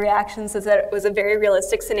 and some of the reactions is that it was a very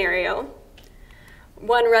realistic scenario.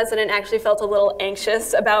 One resident actually felt a little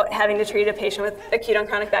anxious about having to treat a patient with acute on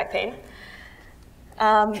chronic back pain.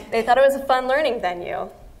 They thought it was a fun learning venue,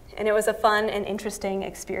 and it was a fun and interesting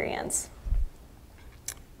experience.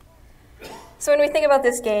 So when we think about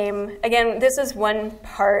this game, again, this is one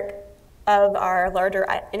part of our larger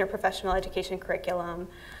interprofessional education curriculum.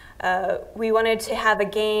 We wanted to have a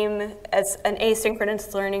game as an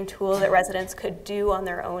asynchronous learning tool that residents could do on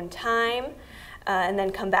their own time and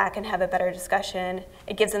then come back and have a better discussion.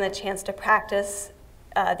 It gives them a chance to practice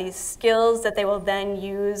these skills that they will then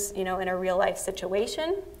use in a real life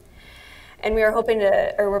situation. And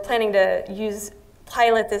we're planning to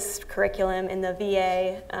pilot this curriculum in the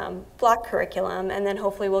VA block curriculum, and then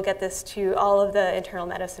hopefully we'll get this to all of the internal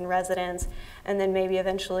medicine residents, and then maybe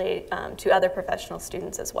eventually to other professional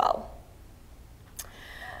students as well.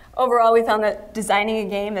 Overall, we found that designing a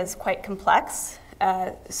game is quite complex.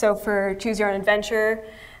 So for Choose Your Own Adventure,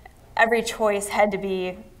 every choice had to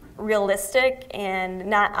be realistic and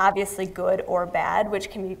not obviously good or bad, which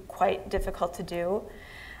can be quite difficult to do.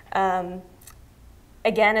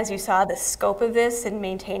 Again, as you saw, the scope of this and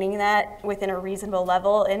maintaining that within a reasonable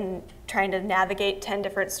level and trying to navigate 10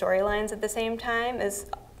 different storylines at the same time is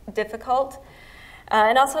difficult.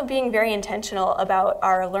 And also being very intentional about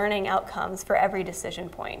our learning outcomes for every decision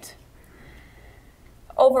point.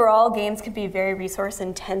 Overall, games can be very resource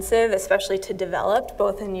intensive, especially to develop,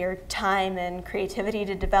 both in your time and creativity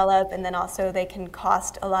to develop, and then also they can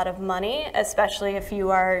cost a lot of money, especially if you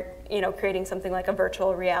are creating something like a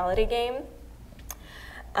virtual reality game.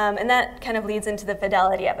 And that kind of leads into the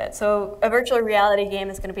fidelity of it. So a virtual reality game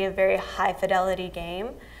is going to be a very high fidelity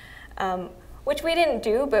game, which we didn't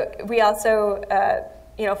do, but we also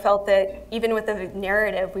felt that even with the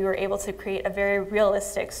narrative, we were able to create a very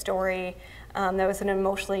realistic story that was an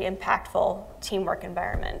emotionally impactful teamwork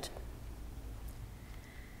environment.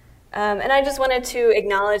 And I just wanted to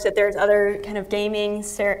acknowledge that there's other kind of gaming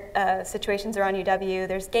situations around UW.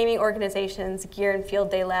 There's gaming organizations, Gear and Field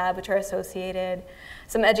Day Lab, which are associated.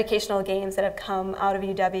 Some educational games that have come out of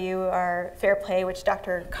UW are Fair Play, which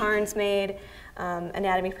Dr. Carnes made,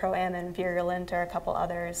 Anatomy Pro-Am and Virulent are a couple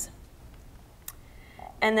others.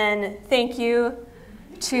 And then thank you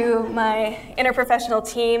to my interprofessional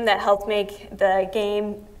team that helped make the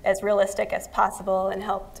game as realistic as possible and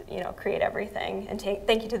helped create everything. And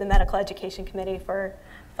thank you to the Medical Education Committee for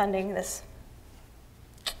funding this.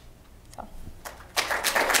 So.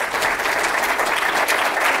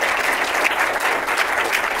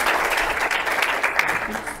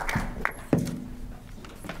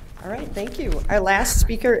 All right, thank you. Our last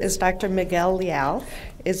speaker is Dr. Miguel Leal.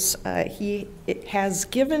 He has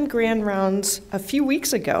given grand rounds a few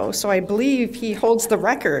weeks ago, so I believe he holds the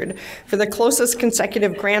record for the closest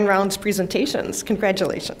consecutive grand rounds presentations.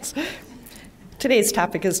 Congratulations. Today's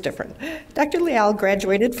topic is different. Dr. Leal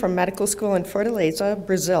graduated from medical school in Fortaleza,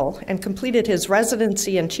 Brazil, and completed his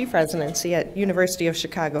residency and chief residency at University of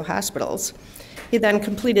Chicago Hospitals. He then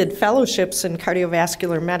completed fellowships in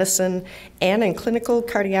cardiovascular medicine and in clinical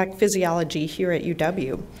cardiac physiology here at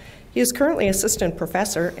UW. He is currently assistant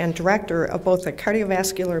professor and director of both the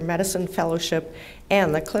Cardiovascular Medicine Fellowship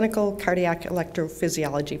and the Clinical Cardiac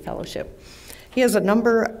Electrophysiology Fellowship. He has a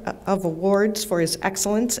number of awards for his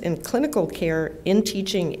excellence in clinical care, in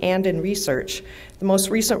teaching, and in research. The most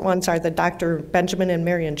recent ones are the Dr. Benjamin and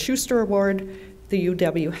Marion Schuster Award, the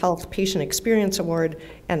UW Health Patient Experience Award,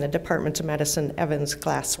 and the Department of Medicine Evans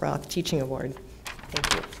Glassroth Teaching Award.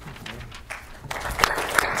 Thank you.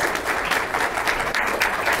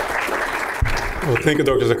 Well, thank you,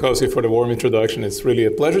 Dr. Zakowski, for the warm introduction. It's really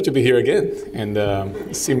a pleasure to be here again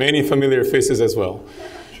and see many familiar faces as well.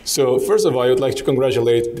 So first of all, I would like to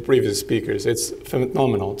congratulate the previous speakers. It's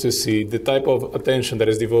phenomenal to see the type of attention that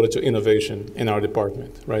is devoted to innovation in our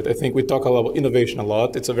department, right? I think we talk about innovation a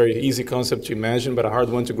lot. It's a very easy concept to imagine, but a hard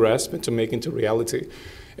one to grasp and to make into reality.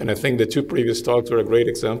 And I think the two previous talks were great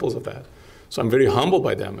examples of that. So I'm very humbled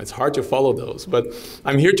by them. It's hard to follow those. But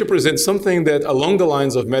I'm here to present something that along the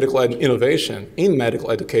lines of medical innovation in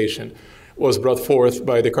medical education was brought forth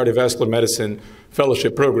by the Cardiovascular Medicine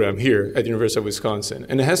Fellowship Program here at the University of Wisconsin.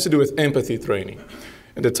 And it has to do with empathy training.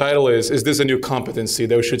 And the title is this a new competency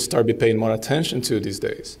that we should start be paying more attention to these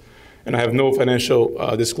days? And I have no financial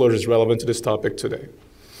disclosures relevant to this topic today.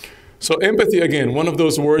 So empathy, again, one of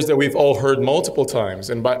those words that we've all heard multiple times,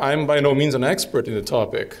 and I'm by no means an expert in the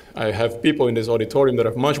topic. I have people in this auditorium that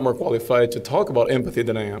are much more qualified to talk about empathy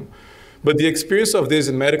than I am. But the experience of this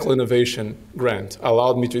medical innovation grant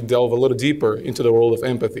allowed me to delve a little deeper into the world of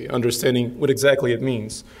empathy, understanding what exactly it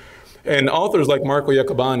means. And authors like Marco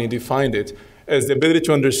Iacobani defined it as the ability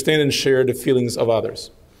to understand and share the feelings of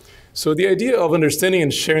others. So the idea of understanding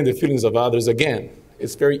and sharing the feelings of others, again,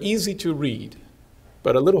 it's very easy to read,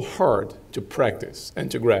 but a little hard to practice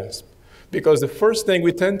and to grasp. Because the first thing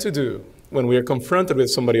we tend to do when we are confronted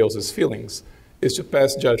with somebody else's feelings is to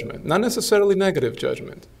pass judgment. Not necessarily negative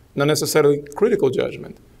judgment, not necessarily critical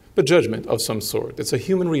judgment, but judgment of some sort. It's a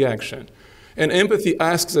human reaction. And empathy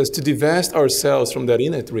asks us to divest ourselves from that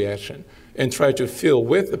innate reaction and try to feel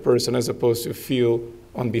with the person as opposed to feel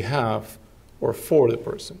on behalf or for the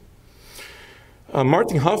person.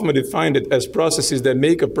 Martin Hoffman defined it as processes that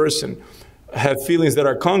make a person have feelings that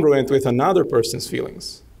are congruent with another person's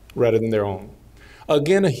feelings rather than their own.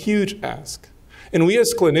 Again, a huge ask. And we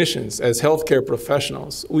as clinicians, as healthcare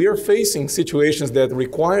professionals, we are facing situations that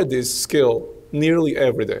require this skill nearly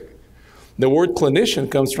every day. The word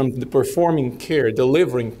clinician comes from the performing care,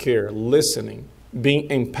 delivering care, listening,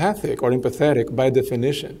 being empathic or empathetic by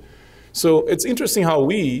definition. So it's interesting how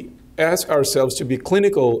we ask ourselves to be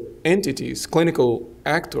clinical entities, clinical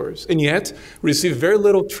actors, and yet receive very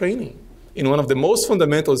little training in one of the most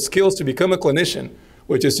fundamental skills to become a clinician,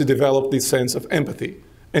 which is to develop this sense of empathy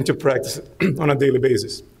and to practice it on a daily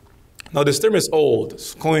basis. Now, this term is old.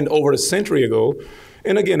 It's coined over a century ago.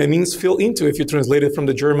 And again, it means feel into if you translate it from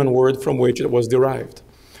the German word from which it was derived.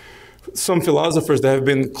 Some philosophers that have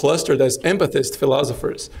been clustered as empathist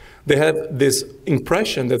philosophers, they have this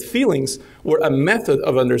impression that feelings were a method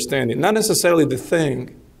of understanding, not necessarily the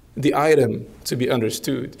thing, the item to be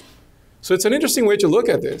understood. So it's an interesting way to look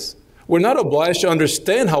at this. We're not obliged to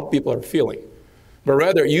understand how people are feeling, but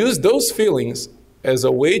rather use those feelings as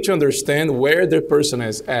a way to understand where the person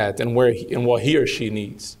is at and what he or she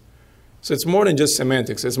needs. So it's more than just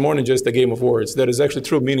semantics. It's more than just a game of words. That is actually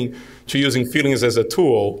true meaning to using feelings as a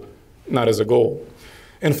tool, not as a goal.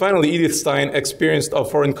 And finally, Edith Stein experienced a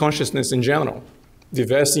foreign consciousness in general,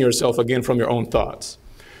 divesting yourself again from your own thoughts.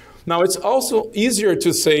 Now, it's also easier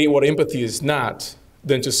to say what empathy is not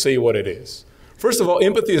than to say what it is. First of all,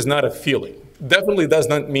 empathy is not a feeling. Definitely does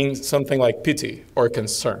not mean something like pity or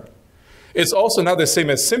concern. It's also not the same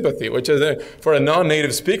as sympathy, which is for a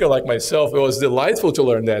non-native speaker like myself, it was delightful to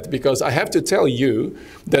learn that because I have to tell you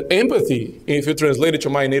that empathy, if you translate it to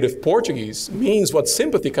my native Portuguese, means what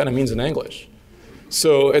sympathy kind of means in English.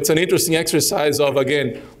 So it's an interesting exercise of,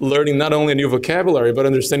 again, learning not only a new vocabulary, but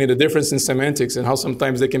understanding the difference in semantics and how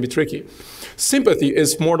sometimes they can be tricky. Sympathy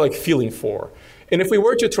is more like feeling for. And if we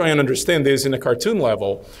were to try and understand this in a cartoon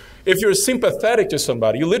level, if you're sympathetic to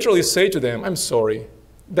somebody, you literally say to them, I'm sorry,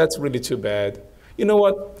 that's really too bad. You know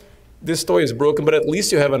what? This toy is broken, but at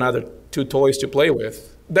least you have another 2 toys to play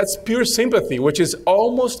with. That's pure sympathy, which is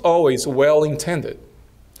almost always well-intended,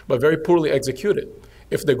 but very poorly executed,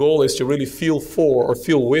 if the goal is to really feel for or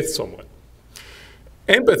feel with someone.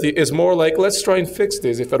 Empathy is more like, let's try and fix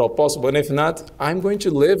this if at all possible, and if not, I'm going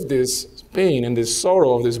to live this pain and this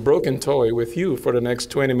sorrow of this broken toy with you for the next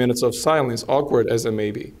 20 minutes of silence, awkward as it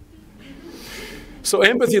may be. So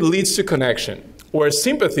empathy leads to connection, where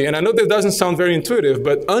sympathy, and I know that doesn't sound very intuitive,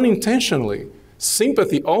 but unintentionally,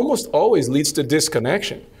 sympathy almost always leads to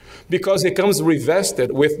disconnection because it comes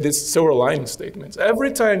revested with these silver lining statements.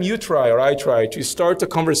 Every time you try or I try to start a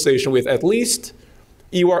conversation with at least,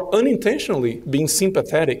 you are unintentionally being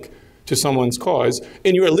sympathetic to someone's cause,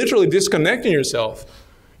 and you are literally disconnecting yourself.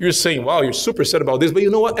 You're saying, wow, you're super sad about this, but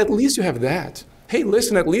you know what? At least you have that. Hey,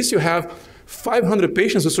 listen, at least you have 500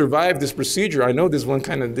 patients who survived this procedure. I know this one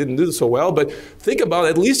kind of didn't do so well, but think about it.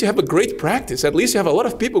 At least you have a great practice. At least you have a lot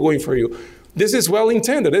of people going for you. This is well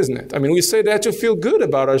intended, isn't it? I mean, we say that to feel good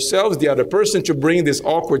about ourselves, the other person, to bring this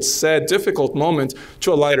awkward, sad, difficult moment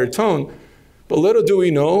to a lighter tone. But little do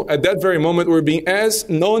we know, at that very moment, we're being as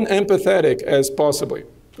non-empathetic as possibly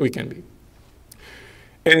we can be.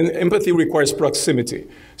 And empathy requires proximity.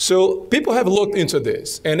 So people have looked into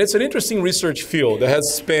this, and it's an interesting research field that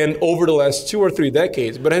has spanned over the last 2 or 3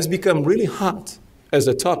 decades, but has become really hot as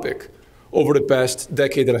a topic over the past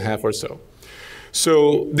decade and a half or so.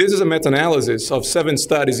 So this is a meta-analysis of 7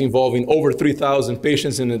 studies involving over 3,000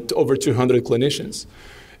 patients and over 200 clinicians.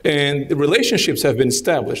 And the relationships have been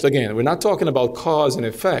established. Again, we're not talking about cause and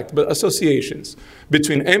effect, but associations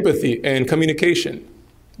between empathy and communication,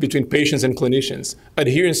 between patients and clinicians,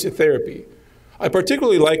 adherence to therapy. I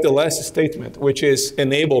particularly like the last statement, which is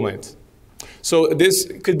enablement. So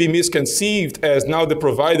this could be misconceived as now the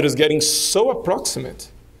provider is getting so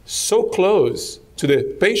approximate, so close to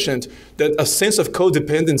the patient that a sense of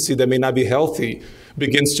codependency that may not be healthy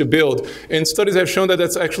begins to build. And studies have shown that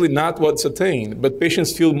that's actually not what's attained, but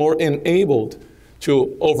patients feel more enabled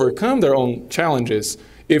to overcome their own challenges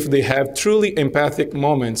if they have truly empathic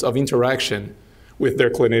moments of interaction with their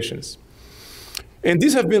clinicians. And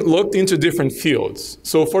these have been looked into different fields.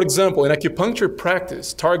 So for example, in acupuncture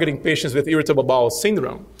practice, targeting patients with irritable bowel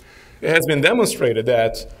syndrome, it has been demonstrated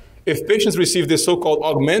that if patients receive this so-called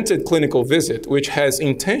augmented clinical visit, which has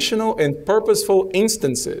intentional and purposeful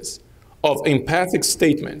instances of empathic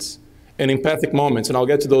statements and empathic moments, and I'll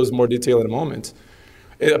get to those in more detail in a moment,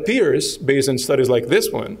 it appears, based on studies like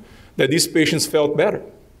this one, that these patients felt better.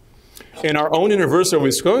 And our own University of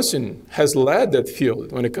Wisconsin has led that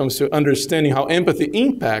field when it comes to understanding how empathy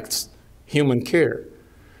impacts human care.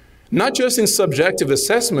 Not just in subjective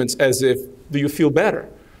assessments as if, do you feel better?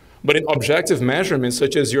 But in objective measurements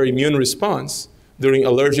such as your immune response during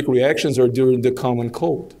allergic reactions or during the common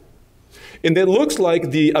cold. And it looks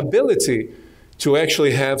like the ability to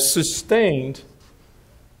actually have sustained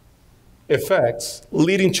effects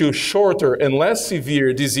leading to shorter and less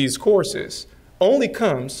severe disease courses only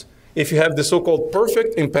comes if you have the so-called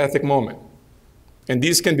perfect empathic moment. And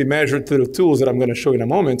these can be measured through the tools that I'm going to show in a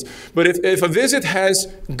moment. But if a visit has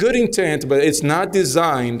good intent, but it's not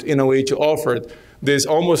designed in a way to offer this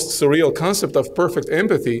almost surreal concept of perfect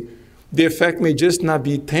empathy, the effect may just not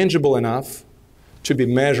be tangible enough to be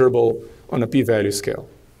measurable on a p-value scale.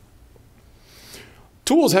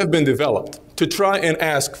 Tools have been developed to try and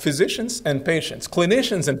ask physicians and patients,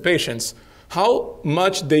 clinicians and patients, how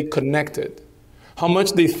much they connected, how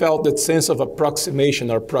much they felt that sense of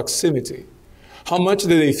approximation or proximity, how much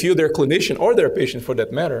did they feel their clinician, or their patient for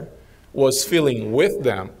that matter, was feeling with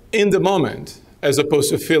them in the moment, as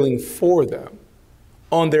opposed to feeling for them,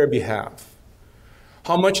 on their behalf.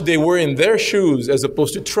 How much they were in their shoes as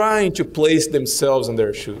opposed to trying to place themselves in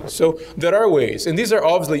their shoes. So there are ways, and these are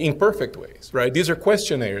obviously imperfect ways, right? These are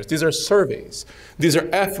questionnaires, these are surveys, these are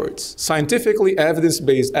efforts, scientifically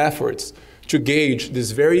evidence-based efforts to gauge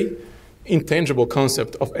this very intangible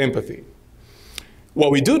concept of empathy.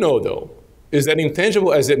 What we do know, though, is that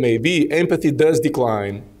intangible as it may be, empathy does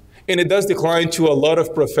decline, and it does decline to a lot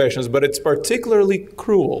of professions, but it's particularly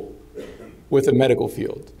cruel with the medical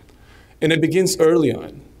field. And it begins early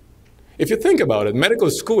on. If you think about it,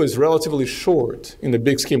 medical school is relatively short in the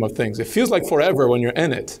big scheme of things. It feels like forever when you're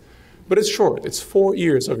in it, but it's short. It's 4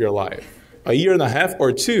 years of your life, 1.5 years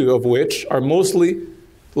or 2 of which are mostly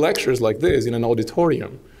lectures like this in an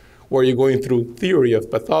auditorium, where you're going through theory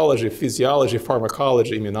of pathology, physiology,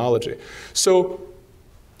 pharmacology, immunology. So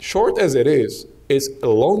short as it is, it's a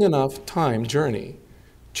long enough time journey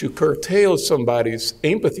to curtail somebody's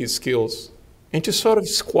empathy skills and to sort of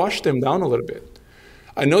squash them down a little bit.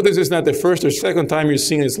 I know this is not the first or second time you're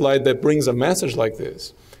seeing a slide that brings a message like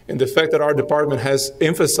this. And the fact that our department has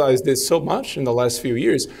emphasized this so much in the last few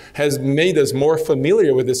years has made us more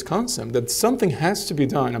familiar with this concept that something has to be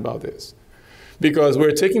done about this. Because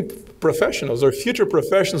we're taking professionals or future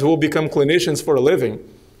professionals who will become clinicians for a living.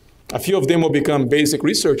 A few of them will become basic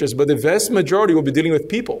researchers, but the vast majority will be dealing with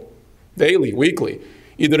people daily, weekly,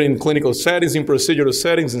 either in clinical settings, in procedural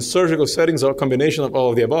settings, in surgical settings, or a combination of all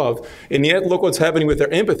of the above. And yet, look what's happening with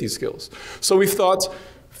their empathy skills. So we thought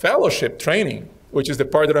fellowship training, which is the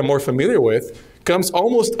part that I'm more familiar with, comes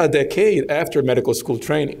almost a decade after medical school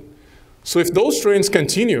training. So if those trends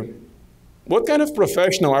continue, what kind of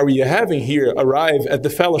professional are we having here arrive at the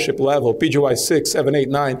fellowship level, PGY 6, 7, 8,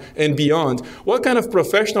 9, and beyond? What kind of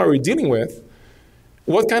professional are we dealing with?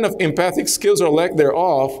 What kind of empathic skills or lack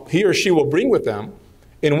thereof he or she will bring with them?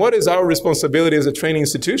 And what is our responsibility as a training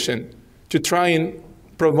institution to try and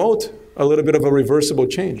promote a little bit of a reversible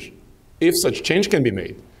change, if such change can be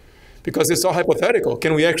made. Because it's all hypothetical.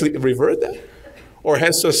 Can we actually revert that? Or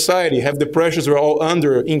has society, have the pressures we're all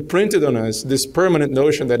under imprinted on us this permanent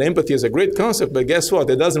notion that empathy is a great concept, but guess what?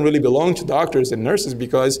 It doesn't really belong to doctors and nurses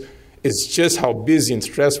because it's just how busy and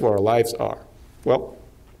stressful our lives are. Well,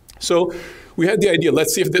 so we had the idea,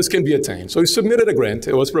 let's see if this can be attained. So we submitted a grant.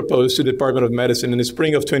 It was proposed to the Department of Medicine in the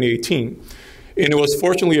spring of 2018. And it was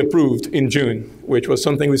fortunately approved in June, which was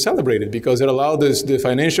something we celebrated because it allowed us the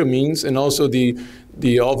financial means and also the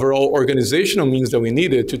overall organizational means that we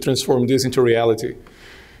needed to transform this into reality.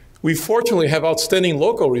 We fortunately have outstanding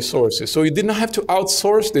local resources, so we did not have to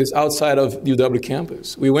outsource this outside of the UW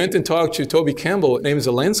campus. We went and talked to Toby Campbell and Amy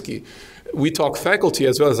Zelensky. We talk faculty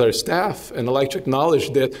as well as our staff, and I'd like to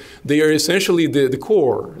acknowledge that they are essentially the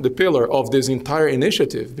core, the pillar of this entire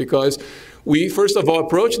initiative because we first of all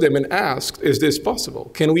approached them and asked, is this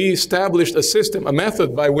possible? Can we establish a system, a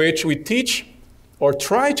method by which we teach or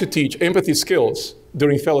try to teach empathy skills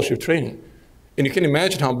during fellowship training? And you can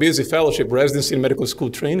imagine how busy fellowship, residency, and medical school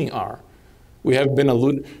training are. We have been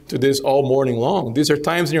alluding to this all morning long. These are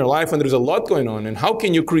times in your life when there's a lot going on, and how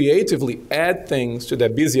can you creatively add things to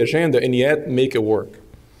that busy agenda and yet make it work?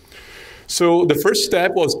 So the first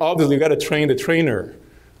step was obviously you got to train the trainer.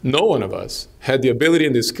 No one of us had the ability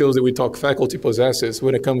and the skills that we talk faculty possesses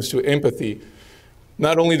when it comes to empathy.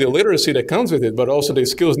 Not only the literacy that comes with it, but also the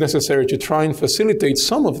skills necessary to try and facilitate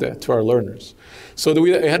some of that to our learners. So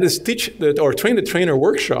we had this train the trainer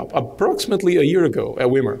workshop approximately a year ago at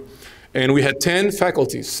Wimmer. And we had 10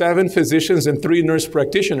 faculty, 7 physicians, and 3 nurse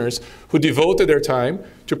practitioners who devoted their time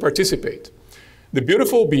to participate. The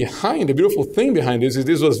beautiful thing behind this is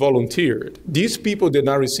this was volunteered. These people did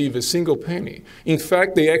not receive a single penny. In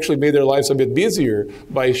fact, they actually made their lives a bit busier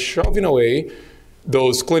by shoving away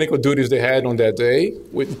those clinical duties they had on that day.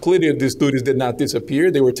 Clearly, these duties did not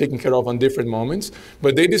disappear. They were taken care of on different moments.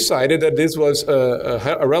 But they decided that this was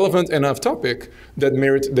a relevant enough topic that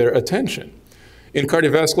merited their attention. In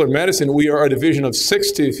cardiovascular medicine, we are a division of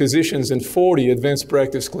 60 physicians and 40 advanced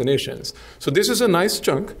practice clinicians. So this is a nice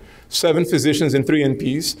chunk, 7 physicians and 3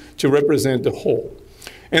 NPs to represent the whole.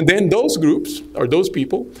 And then those groups, or those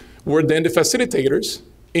people, were then the facilitators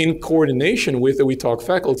in coordination with the We Talk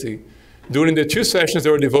faculty during the 2 sessions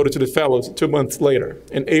that were devoted to the fellows 2 months later,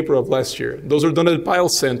 in April of last year. Those were done at the Pyle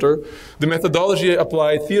Center. The methodology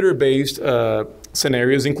applied theater-based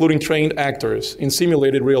scenarios, including trained actors in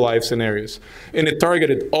simulated real-life scenarios. And it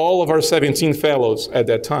targeted all of our 17 fellows at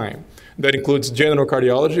that time. That includes general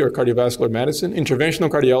cardiology or cardiovascular medicine, interventional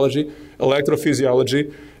cardiology,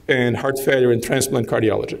 electrophysiology, and heart failure and transplant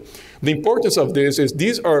cardiology. The importance of this is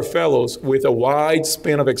these are fellows with a wide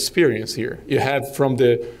span of experience here. You have from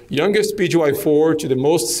the youngest PGY4 to the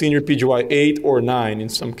most senior PGY 8 or 9 in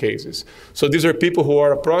some cases. So these are people who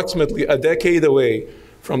are approximately a decade away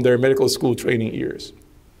from their medical school training years.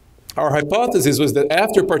 Our hypothesis was that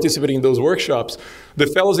after participating in those workshops, the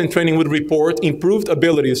fellows in training would report improved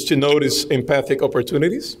abilities to notice empathic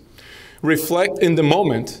opportunities, reflect in the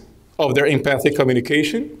moment of their empathic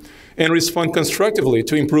communication, and respond constructively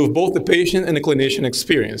to improve both the patient and the clinician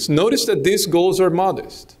experience. Notice that these goals are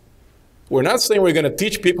modest. We're not saying we're going to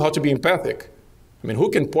teach people how to be empathic. I mean,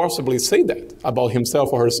 who can possibly say that about himself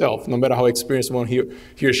or herself, no matter how experienced one he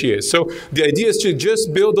or she is? So the idea is to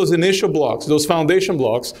just build those initial blocks, those foundation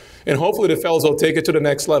blocks, and hopefully the fellows will take it to the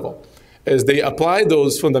next level as they apply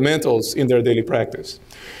those fundamentals in their daily practice.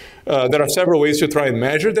 There are several ways to try and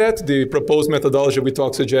measure that. The proposed methodology we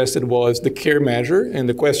suggested was the CARE measure, and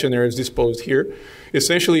the questionnaire is disposed here.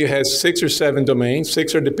 Essentially, it has 6 or 7 domains.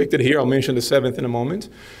 6 are depicted here. I'll mention the 7th in a moment.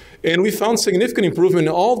 And we found significant improvement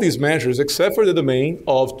in all these measures except for the domain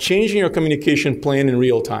of changing your communication plan in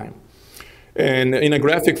real time. And in a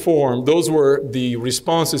graphic form, those were the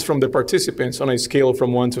responses from the participants on a scale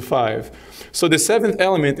from 1 to 5. So the 7th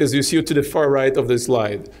element is you see to the far right of the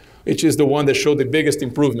slide, which is the one that showed the biggest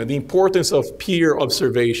improvement, the importance of peer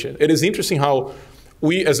observation. It is interesting how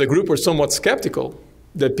we as a group were somewhat skeptical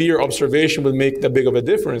that peer observation would make that big of a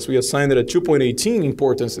difference. We assigned it a 2.18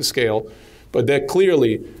 importance scale, but that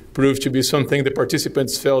clearly proved to be something the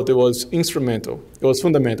participants felt it was instrumental, it was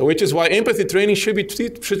fundamental, which is why empathy training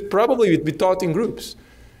should probably be taught in groups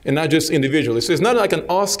and not just individually. So it's not like an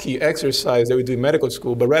OSCE exercise that we do in medical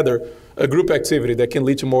school, but rather a group activity that can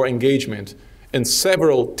lead to more engagement and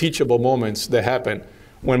several teachable moments that happen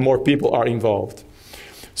when more people are involved.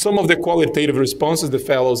 Some of the qualitative responses the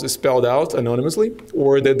fellows spelled out anonymously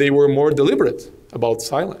were that they were more deliberate about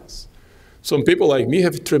silence. Some people like me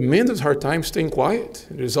have a tremendous hard time staying quiet.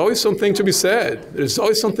 There's always something to be said. There's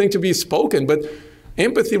always something to be spoken, but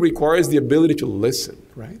Empathy requires the ability to listen,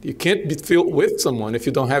 right? You can't be filled with someone if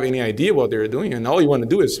you don't have any idea what they're doing, and all you want to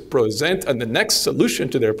do is present the next solution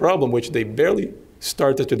to their problem, which they barely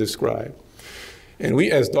started to describe. And we,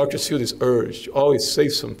 as Dr. Seuss urged, always say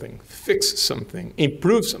something, fix something,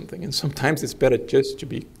 improve something, and sometimes it's better just to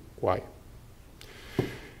be quiet.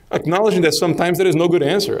 Acknowledging that sometimes there is no good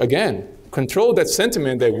answer. Again, control that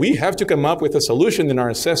sentiment that we have to come up with a solution in our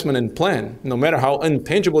assessment and plan, no matter how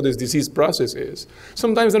intangible this disease process is.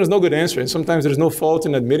 Sometimes there is no good answer, and sometimes there is no fault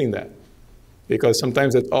in admitting that. Because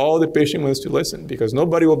sometimes that's all the patient wants to listen, because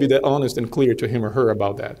nobody will be that honest and clear to him or her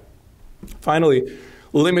about that. Finally,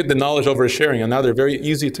 limit the knowledge oversharing. Another very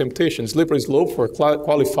easy temptation, slippery slope for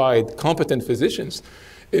qualified, competent physicians,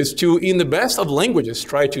 is to, in the best of languages,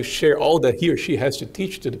 try to share all that he or she has to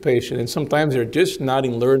teach to the patient. And sometimes they're just not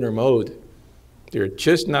in learner mode. They're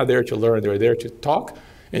just not there to learn. They're there to talk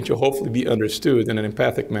and to hopefully be understood in an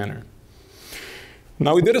empathic manner.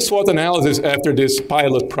 Now, we did a SWOT analysis after this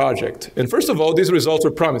pilot project. And first of all, these results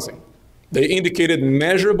were promising. They indicated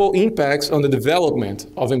measurable impacts on the development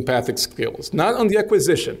of empathic skills, not on the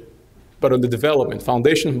acquisition, but on the development,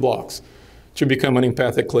 foundation blocks to become an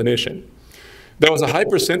empathic clinician. There was a high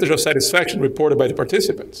percentage of satisfaction reported by the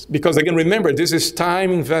participants. Because again, remember, this is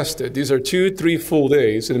time invested. These are 2-3 full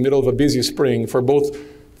days in the middle of a busy spring for both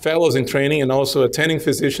fellows in training and also attending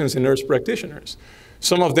physicians and nurse practitioners.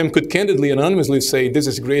 Some of them could candidly and anonymously say, this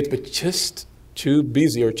is great, but just too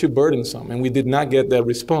busy or too burdensome. And we did not get that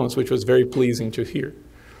response, which was very pleasing to hear.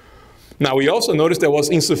 Now, we also noticed there was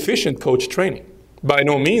insufficient coach training. By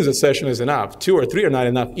no means a session is enough. 2 or 3 are not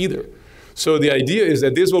enough either. So the idea is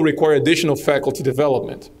that this will require additional faculty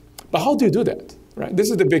development. But how do you do that, right? This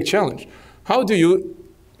is the big challenge. How do you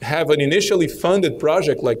have an initially funded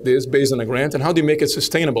project like this based on a grant, and how do you make it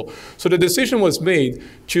sustainable? So the decision was made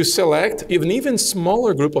to select an even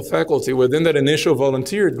smaller group of faculty within that initial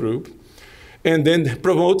volunteer group, and then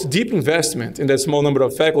promote deep investment in that small number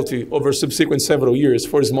of faculty over subsequent several years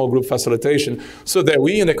for small group facilitation, so that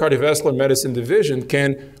we in the cardiovascular medicine division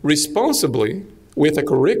can responsibly, with a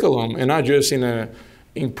curriculum and not just in an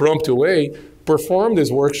impromptu way, perform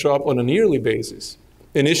this workshop on a yearly basis.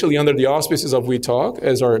 Initially under the auspices of We Talk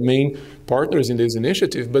as our main partners in this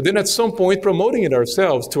initiative, but then at some point promoting it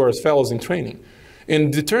ourselves to our fellows in training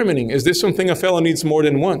and determining, is this something a fellow needs more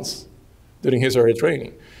than once during his or her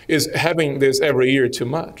training? Is having this every year too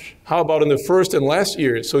much? How about in the first and last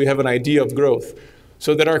year, so you have an idea of growth?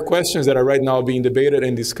 So there are questions that are right now being debated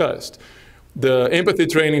and discussed. The empathy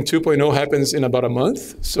training 2.0 happens in about a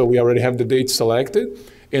month, so we already have the date selected.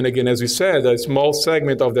 And again, as we said, a small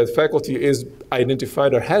segment of that faculty is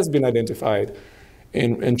identified or has been identified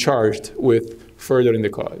and charged with furthering the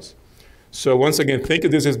cause. So once again, thank you.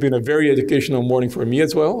 This has been a very educational morning for me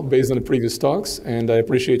as well, based on the previous talks, and I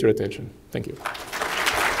appreciate your attention. Thank you.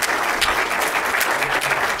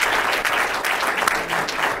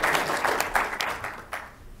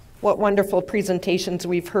 What wonderful presentations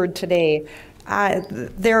we've heard today.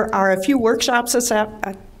 There are a few workshops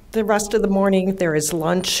the rest of the morning. There is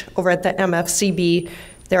lunch over at the MFCB.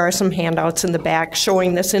 There are some handouts in the back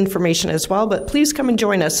showing this information as well, but please come and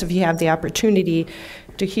join us if you have the opportunity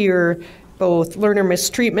to hear both learner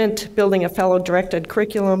mistreatment, building a fellow-directed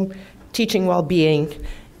curriculum, teaching well-being,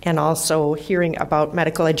 and also hearing about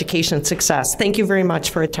medical education success. Thank you very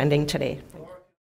much for attending today.